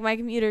didn't like my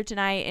computer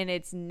tonight, and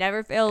it's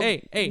never failed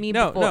me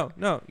before.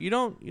 No. You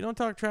don't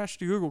talk trash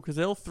to Google, because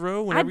they'll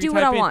throw whenever you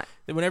type want.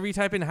 Whenever you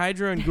type in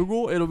Hydra in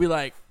Google, it'll be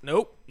like,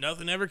 nope,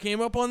 nothing ever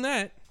came up on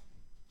that.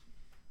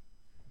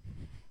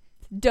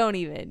 Don't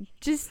even.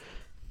 Just.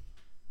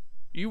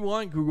 You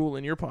want Google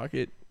in your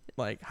pocket,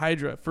 like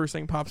Hydra. First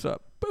thing pops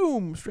up,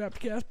 boom,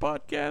 Strapcast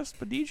podcast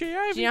by DJ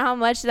Ivy. Do you know how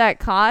much that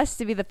costs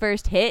to be the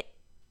first hit?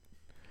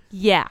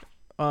 Yeah.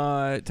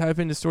 Type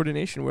in Distorted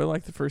Nation. We're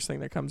like the first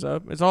thing that comes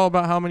up. It's all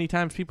about how many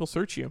times people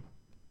search you.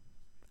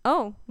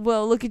 Oh,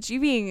 well, look at you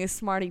being a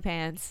smarty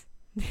pants.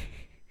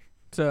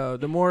 So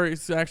the more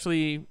it's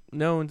actually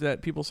known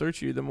that people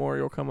search you, the more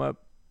you'll come up,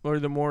 or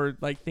the more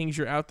like things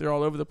you're out there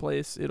all over the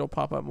place, it'll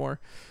pop up more.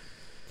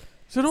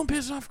 So don't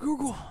piss off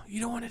Google. You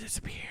don't want to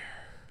disappear.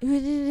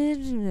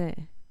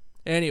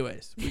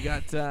 Anyways, we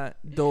got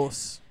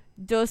dos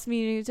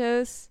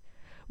minutos.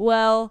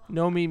 Well,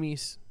 no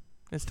mimis.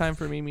 It's time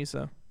for mimis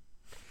though.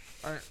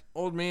 Our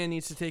old man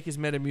needs to take his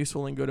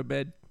Metamucil and go to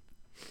bed.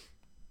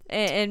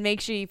 And make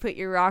sure you put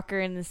your rocker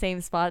in the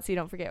same spot so you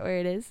don't forget where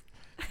it is.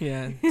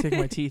 Yeah, take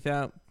my teeth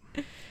out,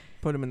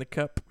 put them in the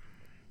cup.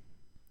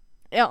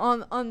 Yeah,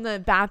 on the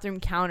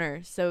bathroom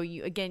counter, so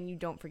you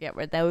don't forget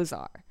where those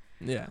are.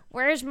 Yeah.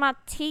 Where's my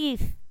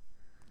teeth?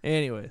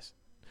 Anyways.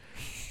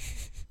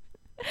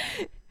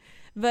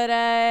 But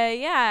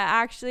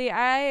actually,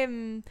 I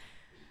am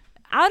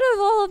out of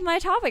all of my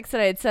topics that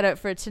I had set up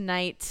for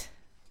tonight,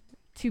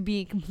 to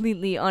be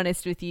completely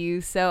honest with you.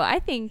 So I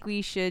think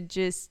we should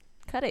just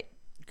cut it.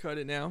 Cut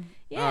it now?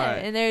 Yeah, right.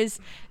 And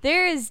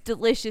there is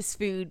delicious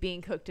food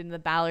being cooked in the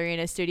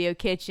Ballerina Studio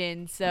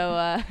kitchen.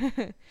 So,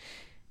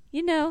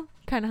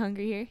 kind of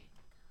hungry here.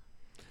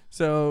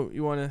 So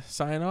you want to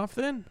sign off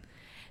then?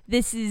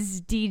 This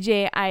is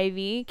DJ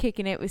Ivy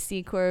kicking it with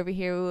C-Core over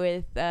here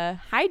with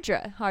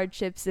Hydra,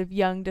 Hardships of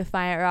Young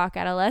Defiant Rock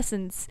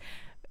Adolescents.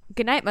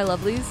 Good night, my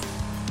lovelies.